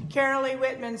 Carolee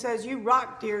Whitman says, you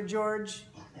rock, dear George.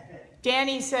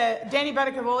 Danny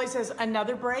Betticavoli says,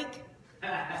 another break?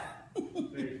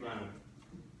 Very funny.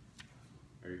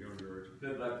 How you doing, George?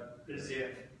 Good luck. Good to see you.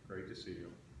 Great to see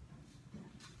you.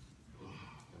 Do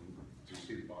you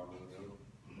see the bottom of the note?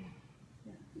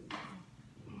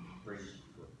 Bring,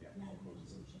 yeah, I'll close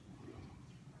it.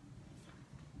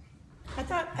 I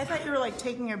thought you were like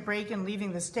taking a break and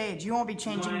leaving the stage. You won't be No,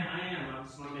 changing. I am. I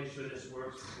just want to make sure this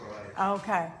works before I...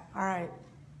 Okay, all right.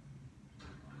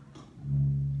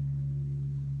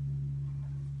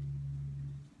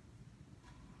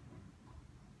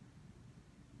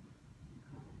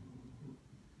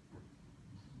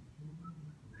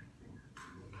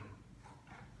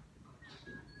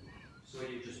 So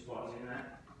you're just pausing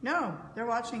that? No, they're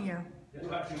watching you. They're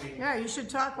watching me. Yeah, you should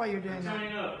talk while you're doing I'm that.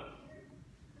 turning up.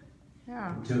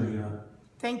 Yeah. and tuning up.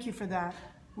 Thank you for that.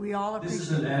 We all This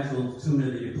appreciate is an actual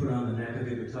tuner that you put on the neck of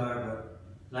your guitar, but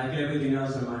like everything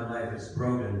else in my life, it's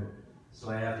broken, so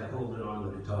I have to hold it on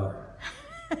the guitar.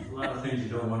 There's a lot of things you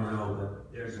don't want to know,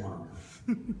 but there's one.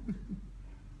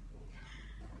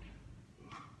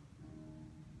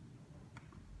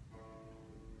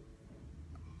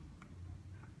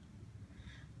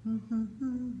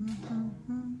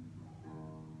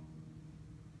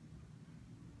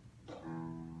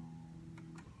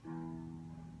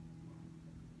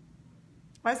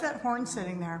 Why is that horn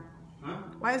sitting there? Huh?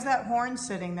 Why is that horn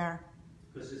sitting there?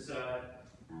 Because it's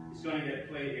going to get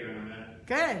played here in a minute.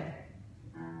 Good.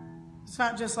 It's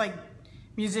not just like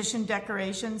musician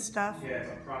decoration stuff? Yeah,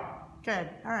 it's a prop. Good.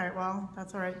 All right, well,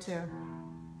 that's all right too.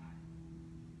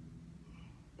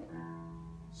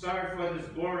 Sorry for this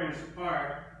boring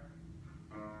part.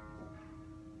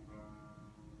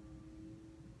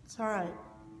 It's all right.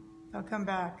 They'll come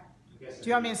back. I guess Do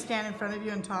you want me to stand in front of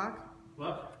you and talk?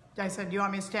 What? I said, do you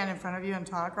want me to stand in front of you and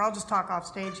talk? Or I'll just talk off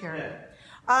stage here.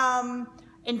 Yeah.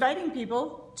 Inviting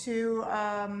people to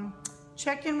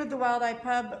check in with the Wild Eye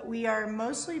Pub. We are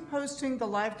mostly posting the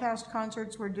live cast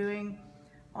concerts we're doing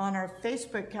on our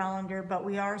Facebook calendar, but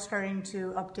we are starting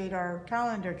to update our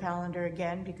calendar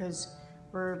again because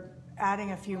we're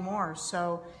adding a few more.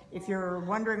 So if you're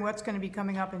wondering what's going to be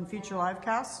coming up in future live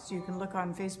casts, you can look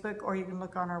on Facebook or you can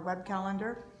look on our web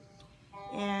calendar.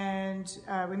 And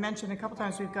we mentioned a couple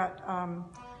times we've got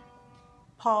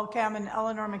Paul Cam and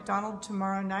Eleanor McDonald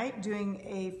tomorrow night doing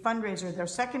a fundraiser, their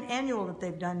second annual that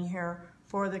they've done here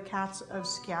for the Cats of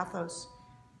Skiathos,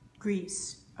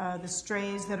 Greece. The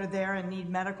strays that are there and need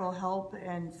medical help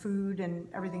and food and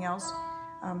everything else.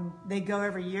 They go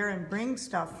every year and bring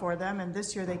stuff for them, and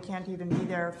this year they can't even be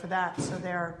there for that, so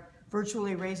they're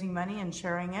virtually raising money and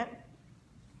sharing it.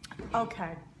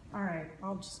 Okay. All right,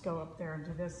 I'll just go up there and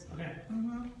do this. Okay.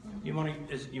 You want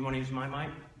to use my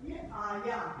mic? Yeah.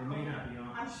 It may not be on.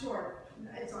 I'm short.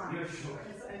 It's on. You're short.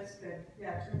 It's good.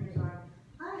 Yeah, turn yours on.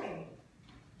 Hi.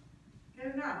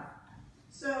 Good enough.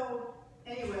 So,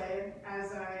 anyway,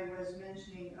 as I was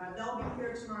mentioning, they'll be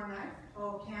here tomorrow night.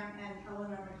 Paul Cam and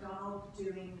Eleanor McDonald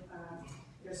doing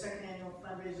their second annual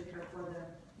fundraiser here for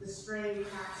the stray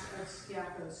cats of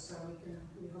Skiathos. So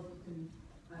we hope you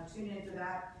can tune in for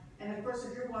that. And of course,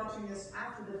 if you're watching this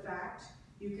after the fact,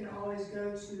 you can always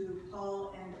go to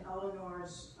Paul and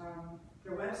Eleanor's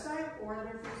their website or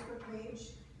their Facebook page.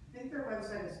 I think their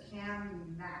website is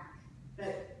Cam Mac,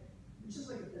 but just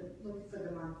look for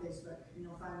them on Facebook and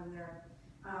you'll find them there.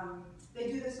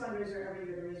 They do this fundraiser every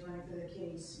year to raise money for the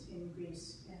kitties in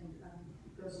Greece, and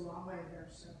it goes a long way there.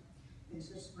 So thanks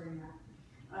for supporting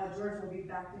that. George will be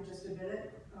back in just a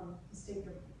bit. He's taking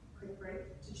a quick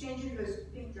break to change into his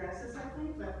pink dresses, I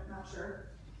think, but not sure.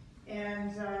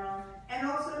 And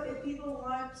also, if people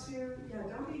want to,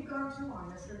 don't be gone too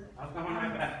long, mister. I'll come on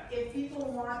right back. If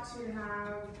people want to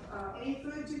have any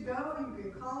food to go, you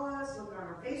can call us, look on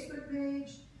our Facebook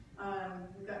page.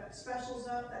 We've got specials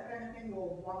up, that kind of thing.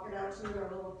 We'll walk it out to you with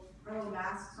our little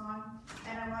masks on.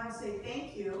 And I want to say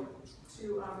thank you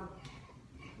to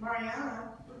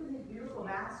Mariana. Look at these beautiful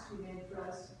masks she made for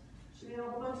us. She made a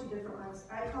whole bunch of different ones.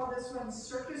 I call this one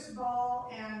Circus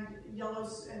Ball and Yellow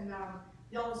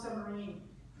Submarine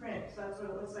print. So that's what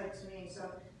it looks like to me.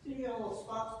 So you get a little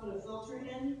spot to put a filter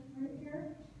in right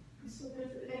here.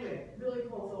 Anyway, really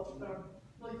cool filter,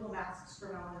 really cool masks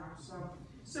from Eleanor.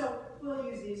 So we'll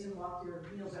use these and walk your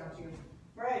meals out to you.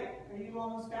 All right, are you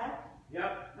almost back?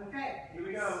 Yep. Okay. Here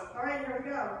we go. All right, here we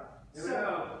go. Here we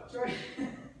go. George,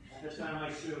 Just on my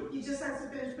shoe. he just has to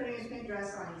finish putting his pink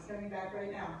dress on. He's coming back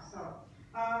right now. So,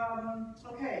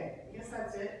 okay, I guess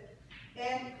that's it.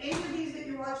 And any of these that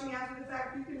you're watching after the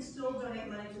fact, you can still donate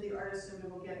money to the artists and we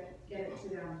will get it to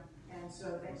them. And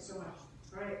so, thanks so much.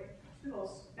 All right,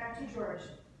 Toodles, back to George.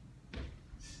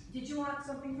 Did you want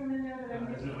something from in there that I There's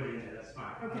missed? nobody in there, that's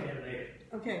fine. Okay. I'll get it later.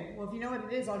 Okay, well, if you know what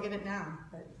it is, I'll get it now.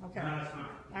 But okay. No, that's fine.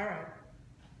 All right.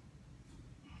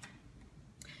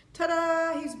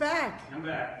 Ta-da! He's back. I'm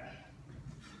back.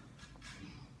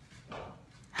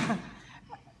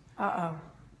 Uh-oh.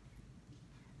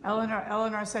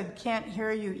 Eleanor said, can't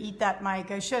hear you, eat that mic.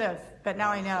 I should have, but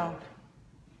now I know.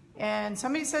 And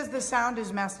somebody says the sound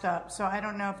is messed up, so I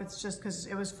don't know if it's just because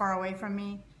it was far away from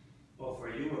me. Oh, for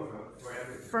you or for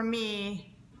everyone? For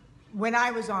me, when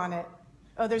I was on it.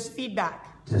 Oh, there's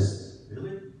feedback. Test.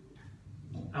 Really?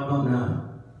 How about now?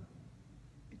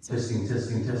 Testing,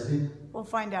 testing, testing. We'll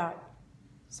find out.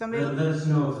 Somebody, Let us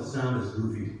know if the sound is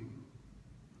goofy.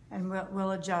 and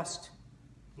we'll adjust.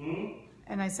 Hmm?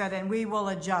 And I said, and we will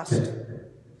adjust.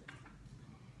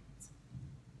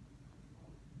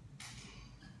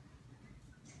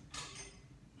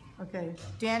 Okay,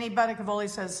 Danny Buttacavoli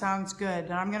says, sounds good,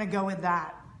 and I'm gonna go with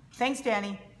that. Thanks,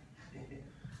 Danny.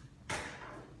 It's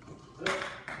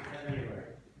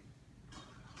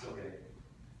okay.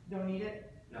 Don't need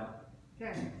it? No.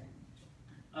 Okay.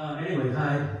 Anyway,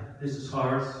 hi, this is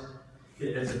Horace.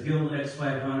 It's a Guild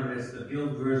X500. It's the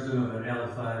Guild version of an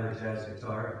L5 jazz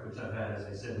guitar, which I've had, as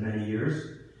I said, many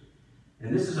years.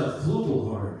 And this is a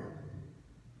flugelhorn.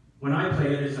 When I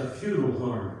play it, it's a feudal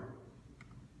horn.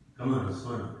 Come on, it's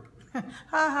fun. Ha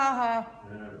ha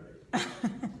All right.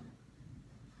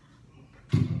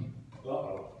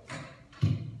 Uh-oh.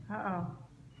 ha. Uh-oh.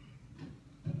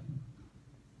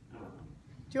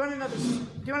 Do you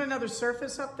want another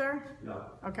surface up there? No.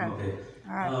 Okay. Okay.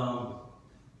 All right.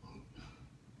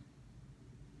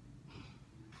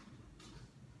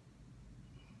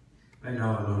 Right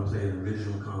now I'm going to play an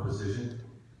original composition.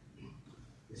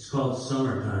 It's called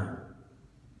Summertime.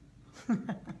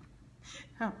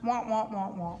 Womp, womp,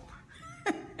 womp, womp.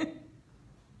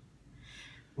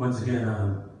 Once again,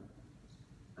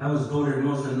 I was voted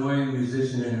most annoying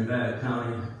musician in Nevada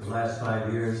County the last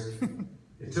 5 years.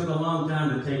 It took a long time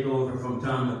to take over from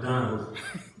Tom McDonald,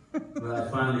 but I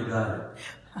finally got it.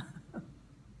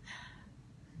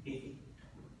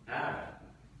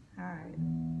 All right.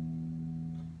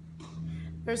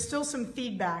 There's still some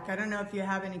feedback. I don't know if you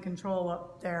have any control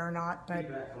up there or not, but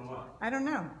Feedback from what? I don't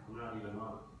know. I'm not even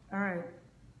on. All right.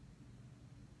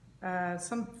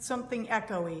 Something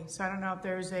echoey. So I don't know if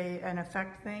there's an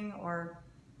effect thing or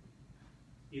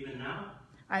Even now?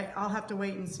 I'll have to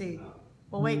wait and see. No.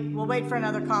 We'll wait for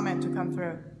another comment to come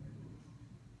through.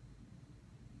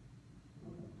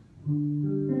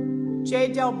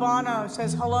 Jay Delbano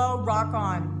says hello, rock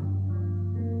on.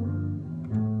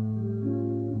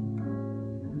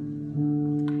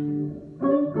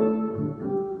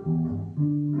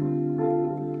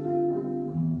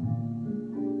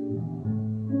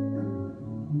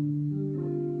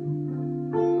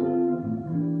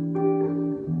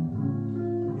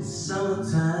 It's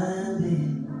summertime,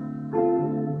 babe,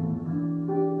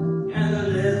 and the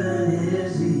living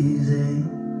is easy.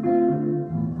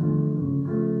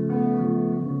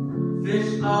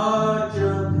 Fish are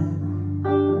jumping,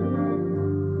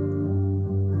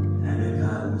 and the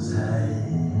cotton's high.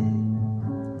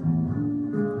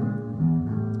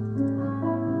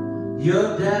 Your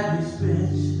daddy's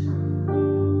rich,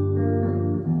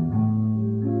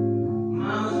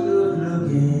 mama's good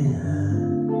looking.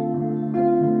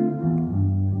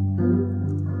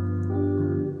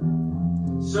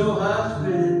 So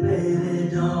husband, baby,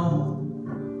 don't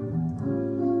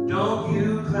you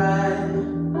cry.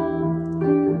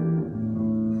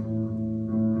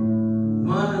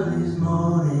 One of these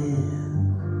mornings,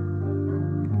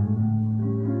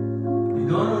 you're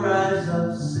gonna rise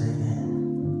up singing.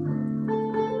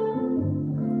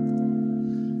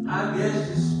 I guess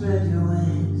you spread your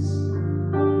wings,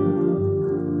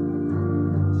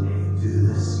 take to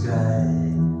the sky.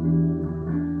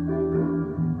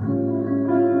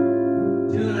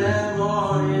 To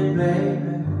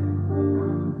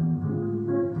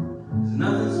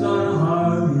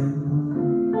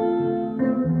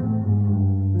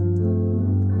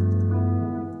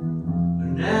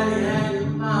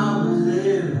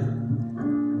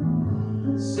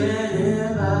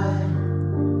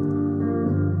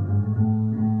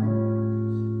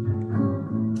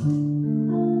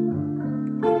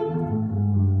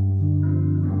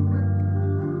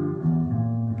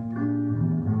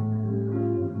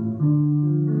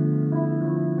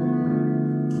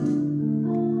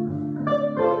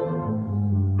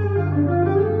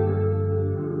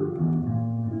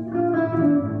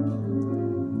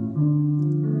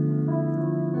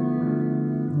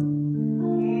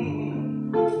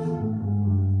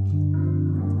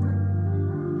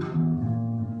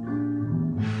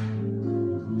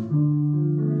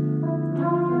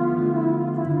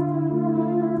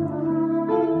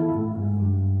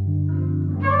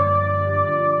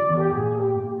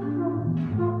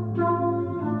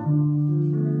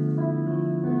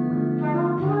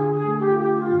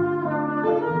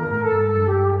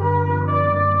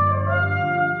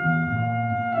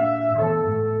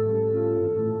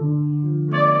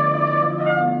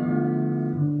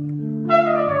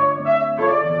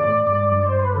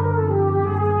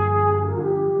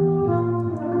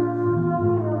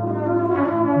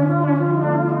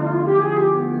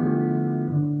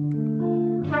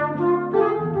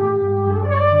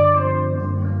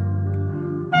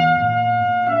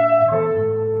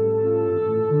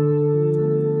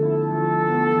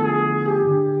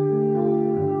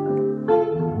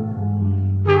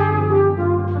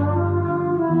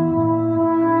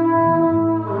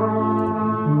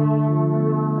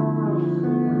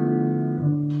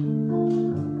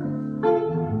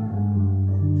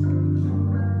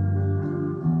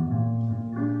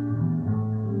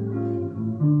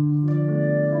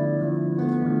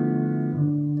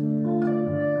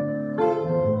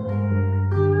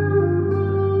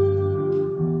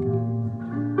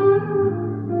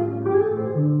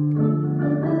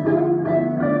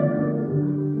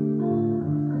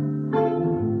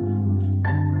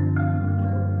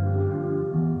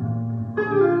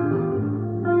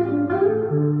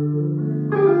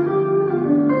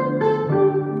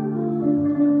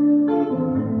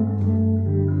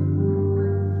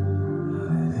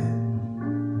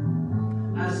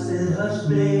said, hush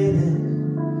baby,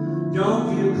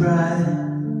 don't you cry.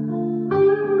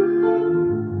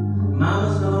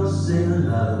 Mama's gonna sing a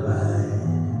lullaby.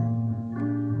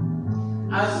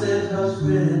 I said, hush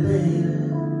pretty baby,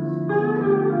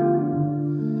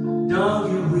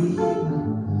 don't you weep.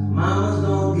 Mama's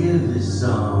gonna give this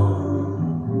song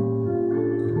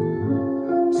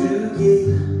to keep.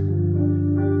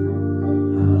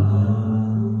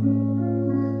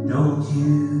 Don't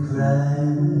you cry.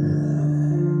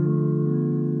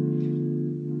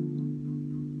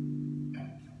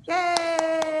 Yay!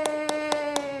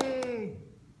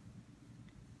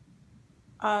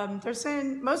 They're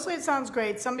saying, mostly it sounds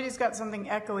great. Somebody's got something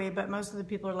echoey, but most of the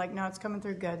people are like, no, it's coming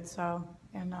through good. So,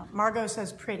 and Margot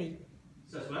says pretty.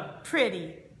 Says what?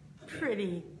 Pretty.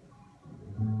 Pretty.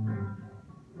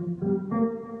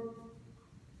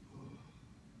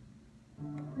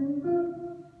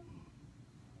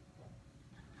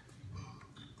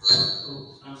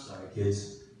 Oh, I'm sorry,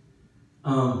 kids.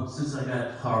 Since I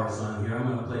got Horace on here, I'm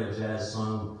going to play a jazz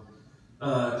song,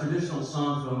 a traditional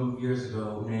song from years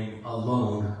ago named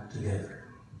Alone Together.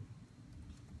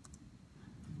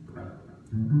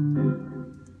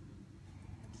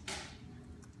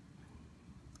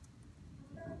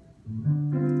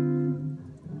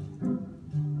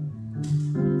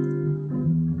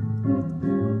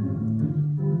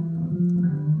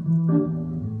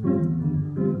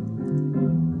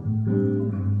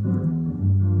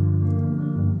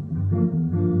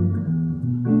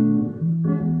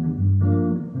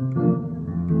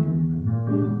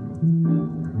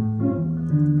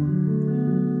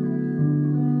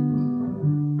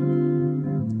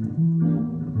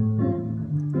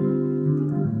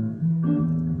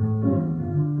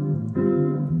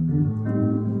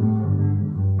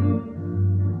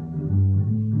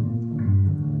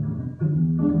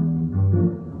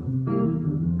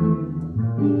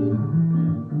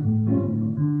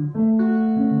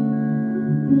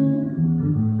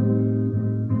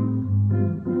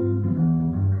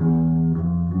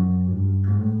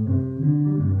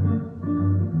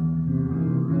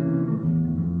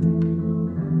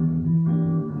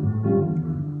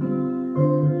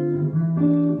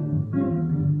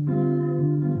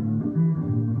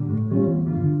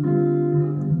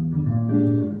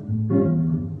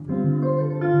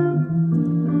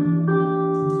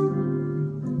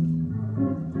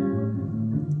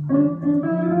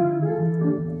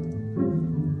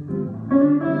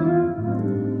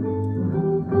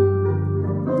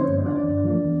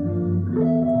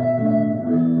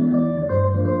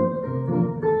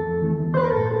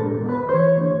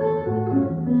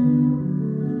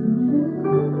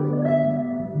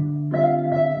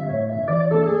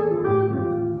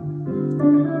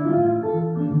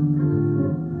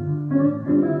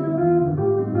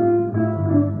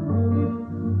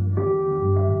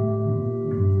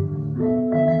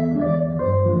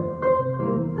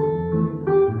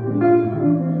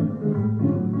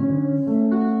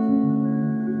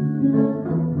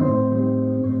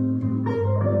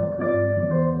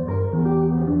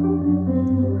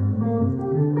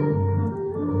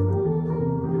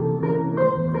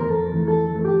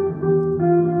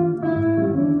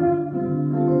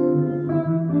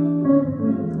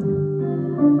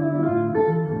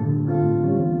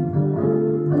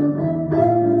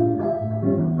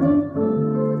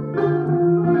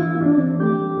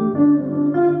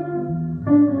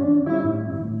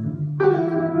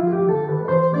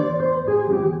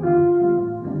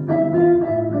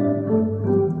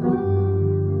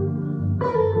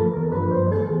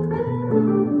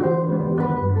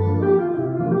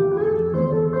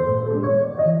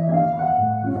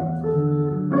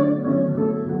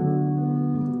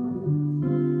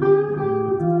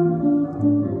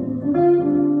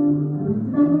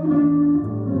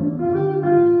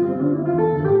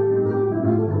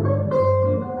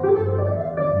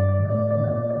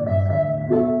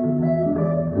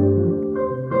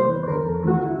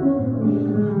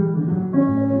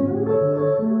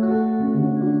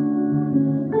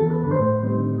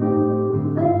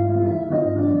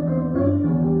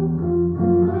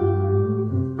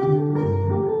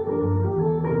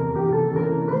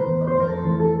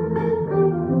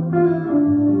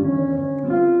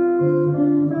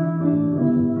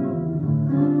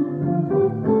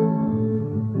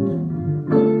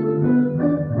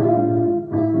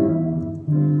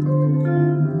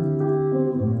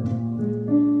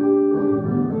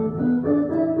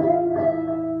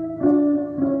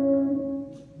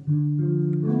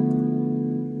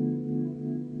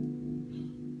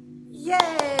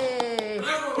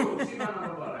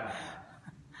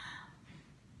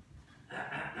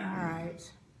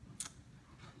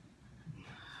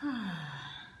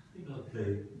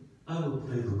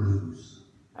 play the blues.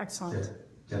 Excellent.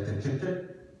 Check, check, check, check.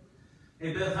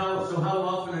 Hey Beth, how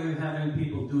often are you having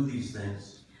people do these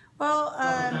things? Well,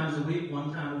 Couple times a week,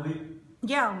 one time a week?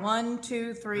 yeah, 1,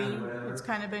 2, 3. Whatever. It's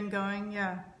kind of been going,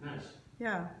 yeah. Nice.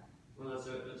 Yeah. Well, that's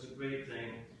a great thing.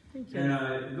 Thank you. And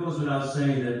it goes without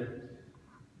saying that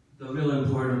the real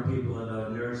important people are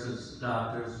the nurses,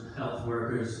 doctors, health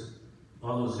workers,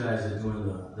 all those guys are doing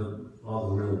all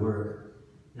the real work.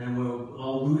 And we're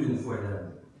all rooting for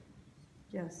them.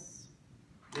 Yes,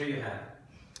 There you have it.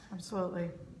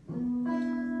 absolutely.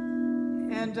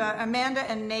 And Amanda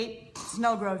and Nate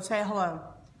Snowgrove say hello.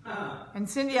 And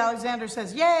Cindy Alexander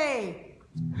says, yay!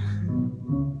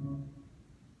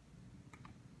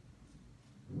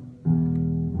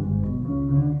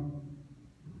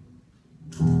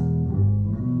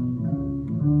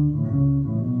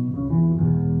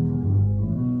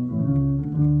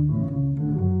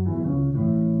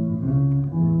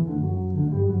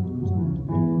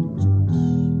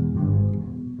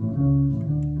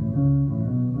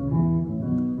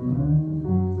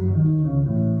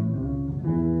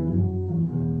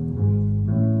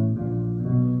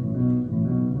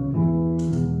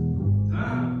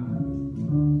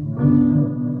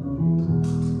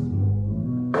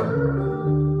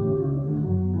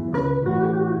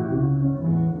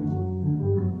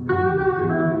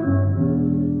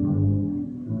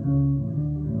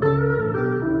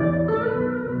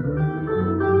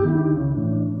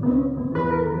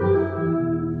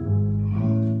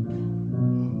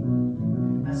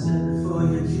 I said before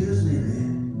you accuse me,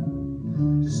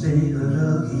 babe, just take a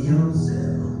look at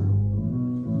yourself.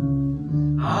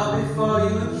 Oh, before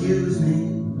you accuse me,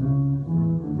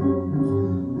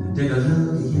 take a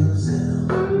look at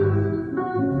yourself.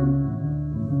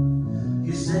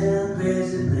 You say I'm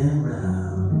crazy playing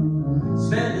around,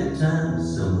 spending time with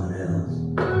someone else.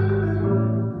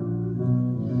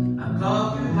 I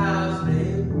called your house,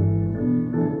 babe,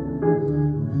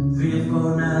 3 or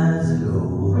 4 nights ago.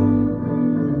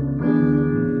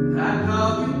 I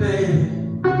called you, baby,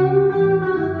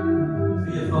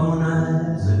 3 or 4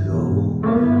 nights ago.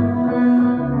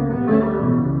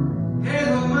 Hey,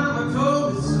 well, mama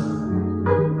told me, son,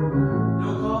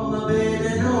 don't call my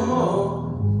baby no more.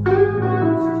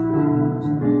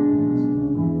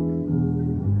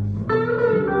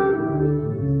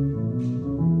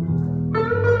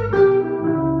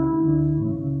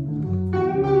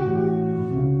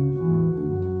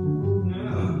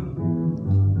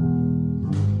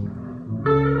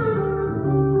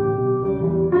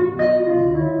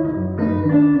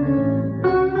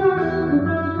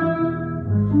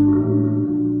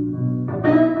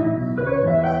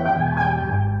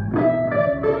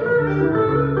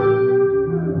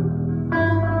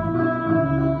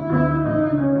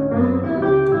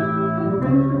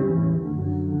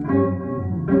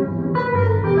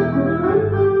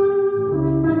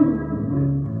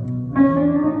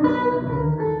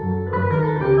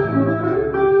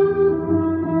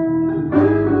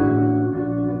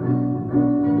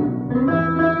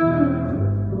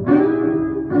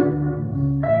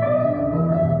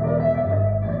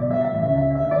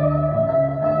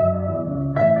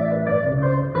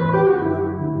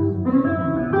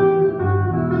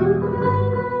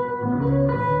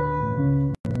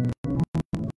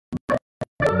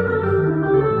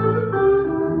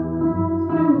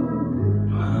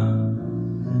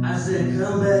 I said,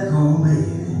 come back home, baby.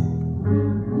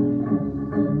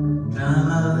 Try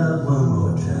my love one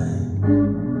more time.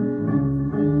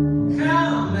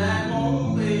 Come back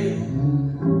home, baby.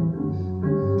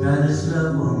 Try this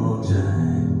love one more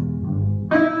time.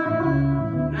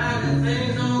 Now that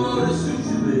things don't go to suit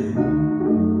you, baby.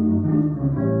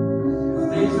 If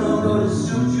things don't go to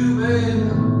suit you, baby,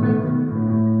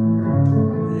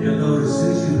 they'll go to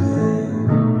suit you, baby.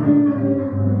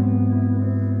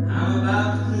 I'm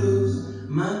about to lose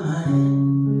my mind.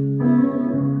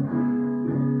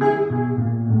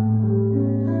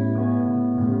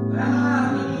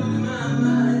 I'm losing my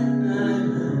mind.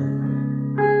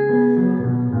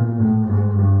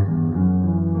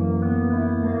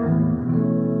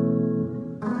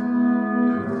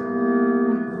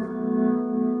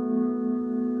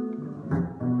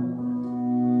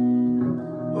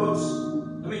 Oops.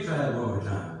 Let me try that one more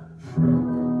time.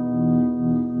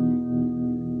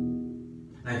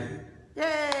 Thank you.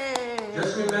 Yay!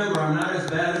 Just remember, I'm not as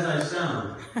bad as I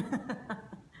sound.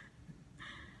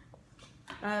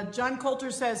 John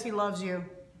Coulter says he loves you.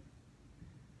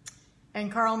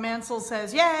 And Carl Mansell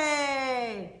says,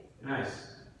 yay! Nice.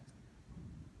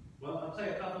 Well, I'll play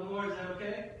a couple more. Is that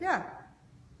okay? Yeah,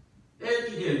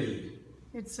 Okie dokie.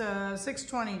 it's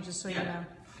 6:20, just so you Yeah. know.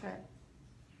 Okay.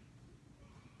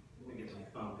 Let me get my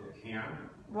phone pick here.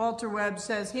 Walter Webb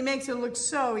says, he makes it look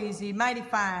so easy, mighty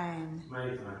fine.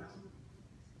 Mighty fine.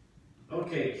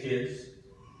 Okay, kids.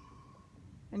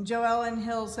 And Joellen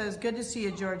Hill says, good to see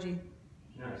you, Georgie.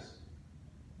 Nice.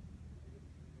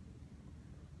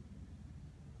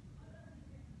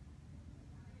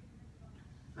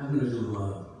 I'm going to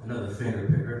do another finger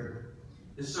picker.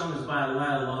 This song is by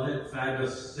Lila Lovett,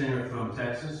 fabulous singer from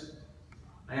Texas.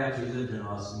 I actually lived in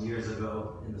Austin years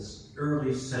ago in the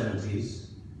early 70s.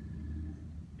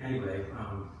 Anyway,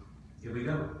 here we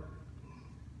go.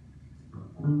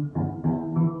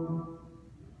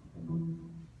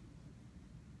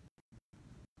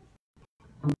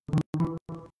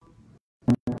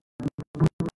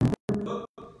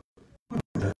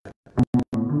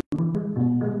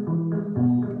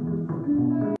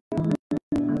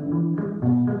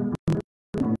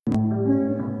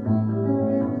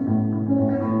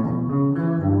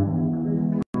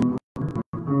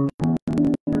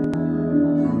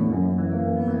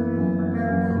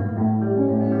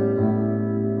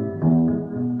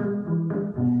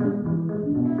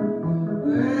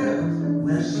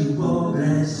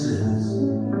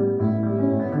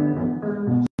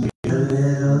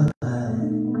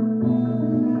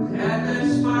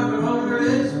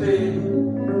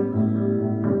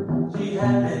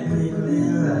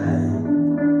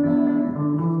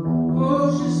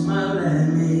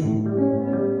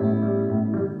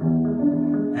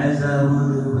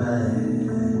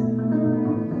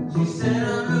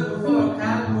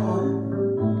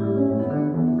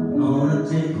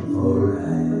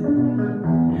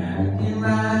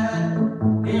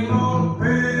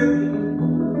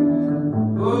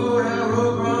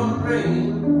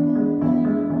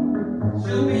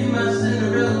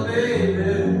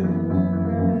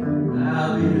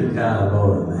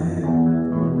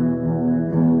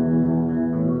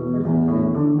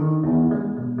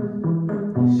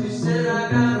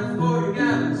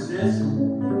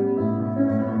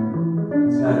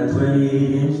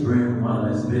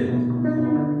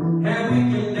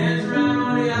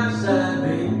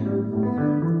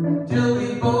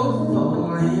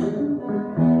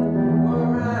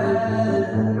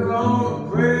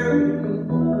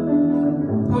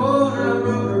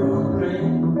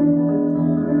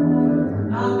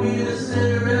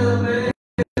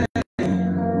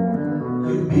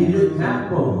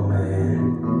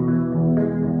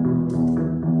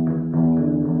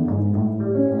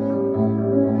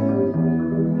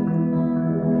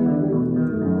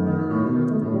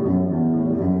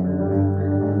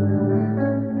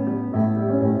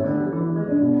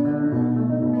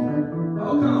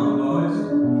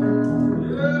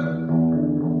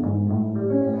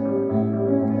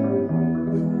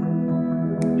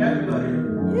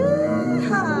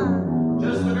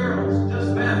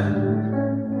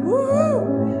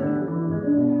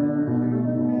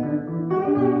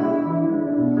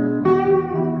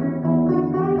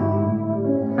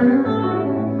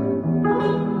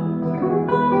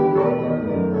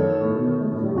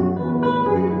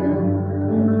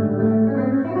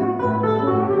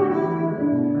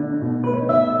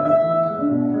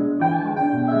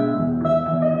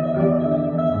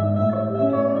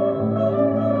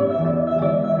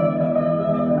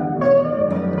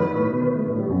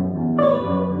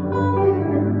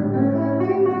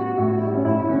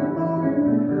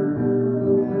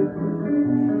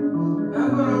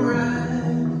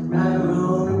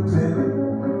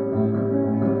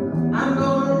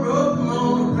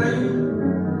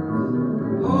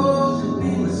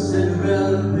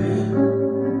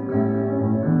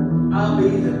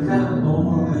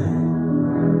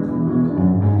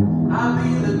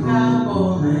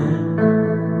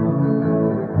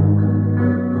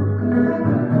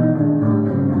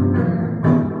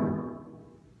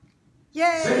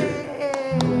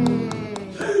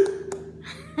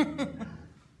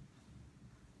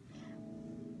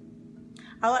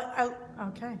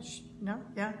 Okay. No?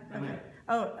 Yeah? Okay.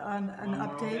 Oh, an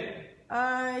update?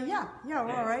 Yeah,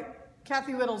 we're all right.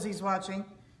 Kathy Whittlesey's watching.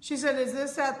 She said, is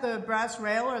this at the Brass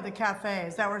Rail or the cafe?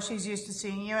 Is that where she's used to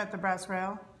seeing you, at the Brass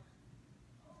Rail?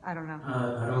 I don't know.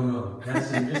 I don't know.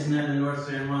 Isn't that in North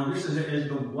San Juan? This is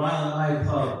the Wild Eye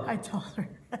Pub. I told her.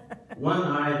 One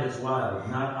eye that's wild,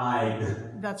 not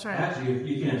eyed. That's right. Actually,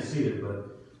 you can't see it,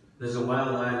 but there's a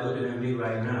wild eye looking at me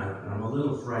right now, and I'm a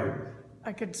little frightened.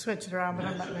 I could switch it around, but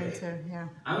I'm not going to, yeah.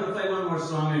 I'm going to play one more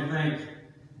song and thank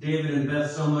David and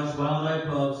Beth so much. Wild Eye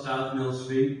Pub, South Mill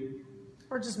Street.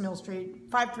 Or just Mill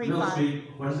Street. 535. Mill Street,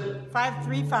 what is it?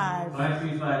 535.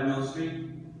 535 Mill Street.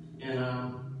 And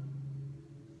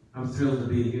I'm thrilled to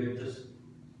be here just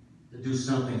to do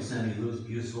something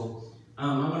semi-useful.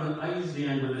 I usually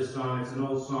end with this song. It's an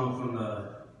old song from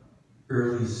the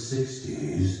early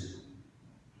 60s.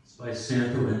 It's by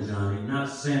Santa and Johnny. Not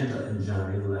Santa and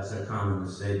Johnny, though that's a common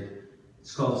mistake.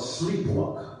 It's called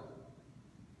Sleepwalk.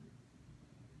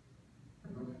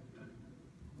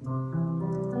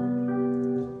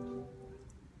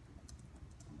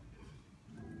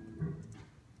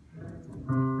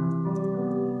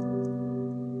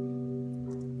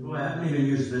 Oh, I haven't even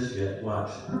used this yet.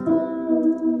 Watch. Ooh.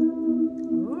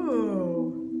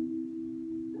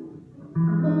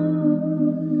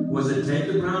 Was it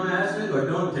take the brown acid or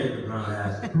don't take the brown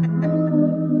acid?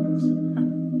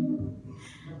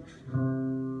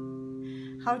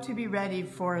 How to be ready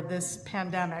for this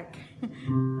pandemic.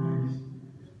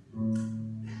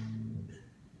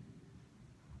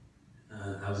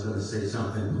 I was going to say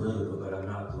something political, but I'm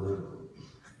not political.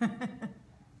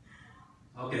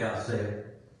 Okay, I'll say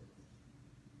it.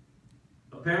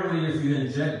 Apparently, if you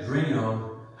inject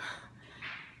Drano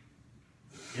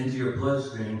into your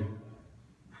bloodstream,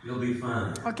 you'll be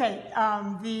fine. Okay,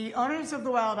 the owners of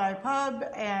the Wild Eye Pub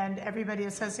and everybody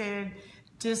associated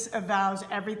disavows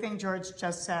everything George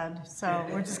just said. So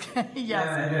we're just gonna, yes.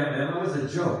 Yeah, that was a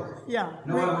joke. Yeah.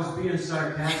 No, I was being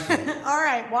sarcastic. All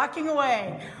right, walking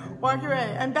away. Walking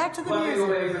away. And back to the Walking music.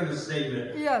 away from the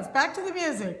statement. Yes, back to the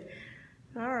music.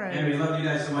 All right. Anyway, love you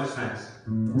guys so much. Thanks.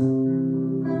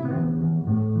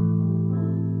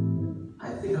 I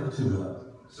think I'm too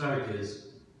up. Sorry, kids.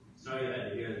 Sorry I had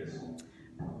to hear this.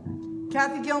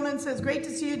 Kathy Gilman says, great to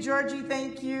see you, Georgie.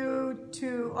 Thank you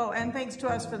to, oh, and thanks to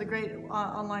us for the great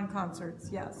online concerts.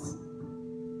 Yes.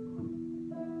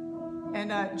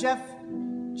 And Jeff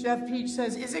Peach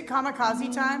says, is it kamikaze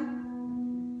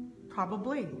time?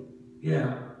 Probably.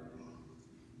 Yeah.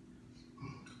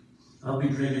 I'll be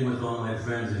drinking with all my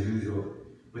friends as usual,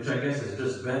 which I guess is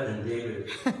just Beth and David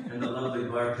and the lovely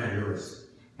bartenders.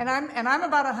 And I'm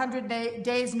about 100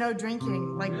 days no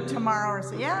drinking, like tomorrow or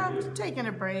so. Yeah, I'm taking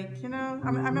a break. You know,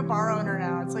 I'm a bar owner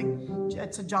now. It's like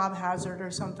it's a job hazard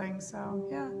or something. So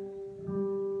yeah.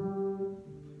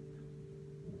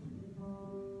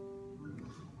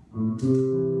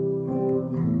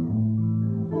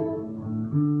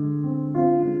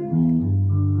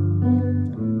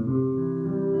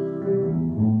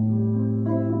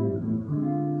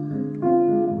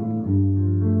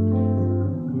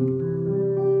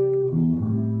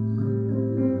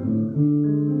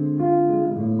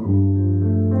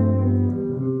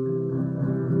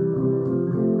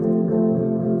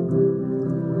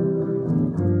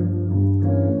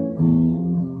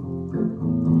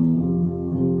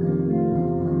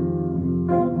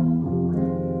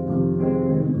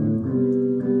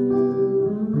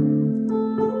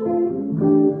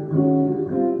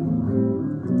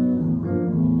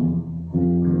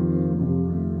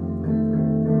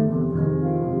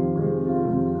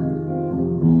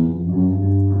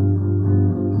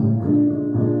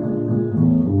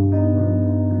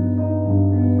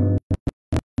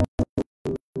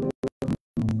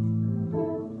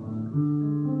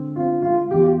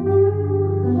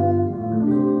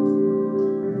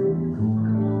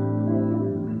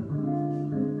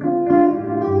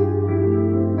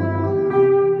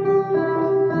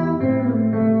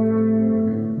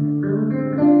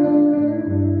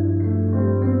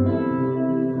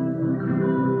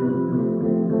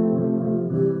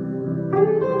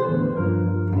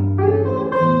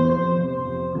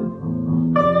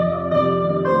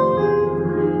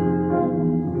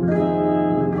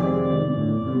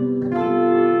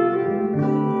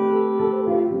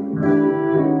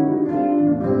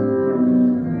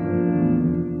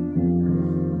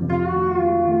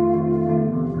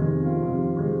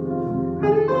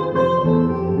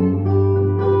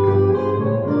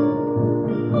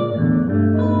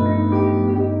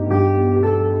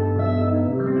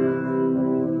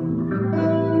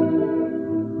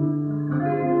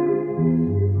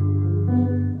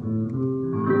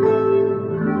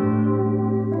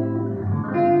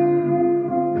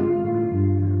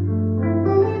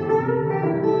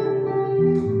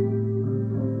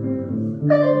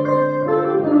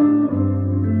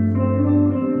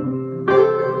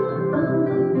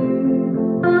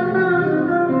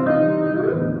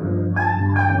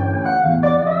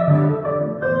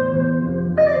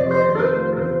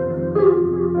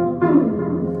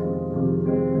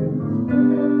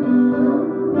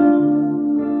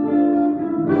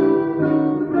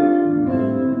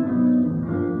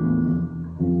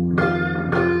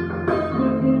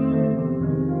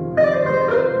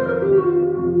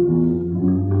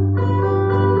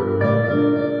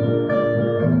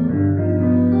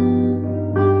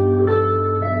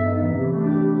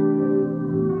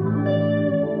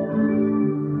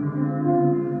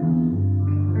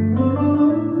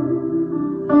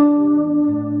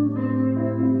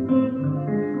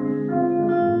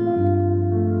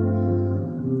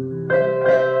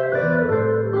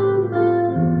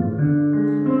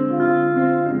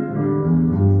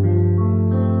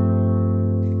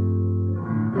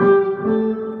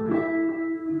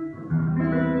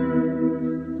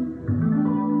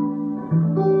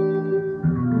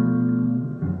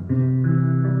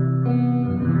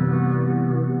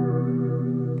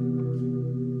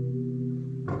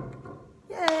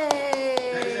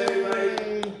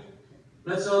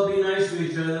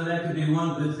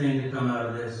 good thing to come out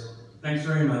of this. Thanks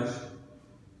very much.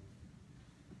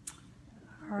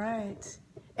 All right.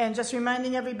 And just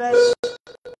reminding everybody,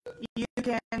 you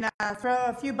can throw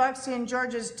a few bucks in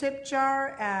George's tip jar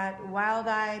at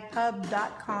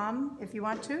wildeyepub.com if you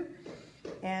want to.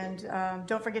 And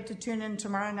don't forget to tune in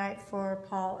tomorrow night for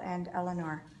Paul and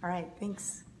Eleanor. All right,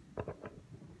 thanks.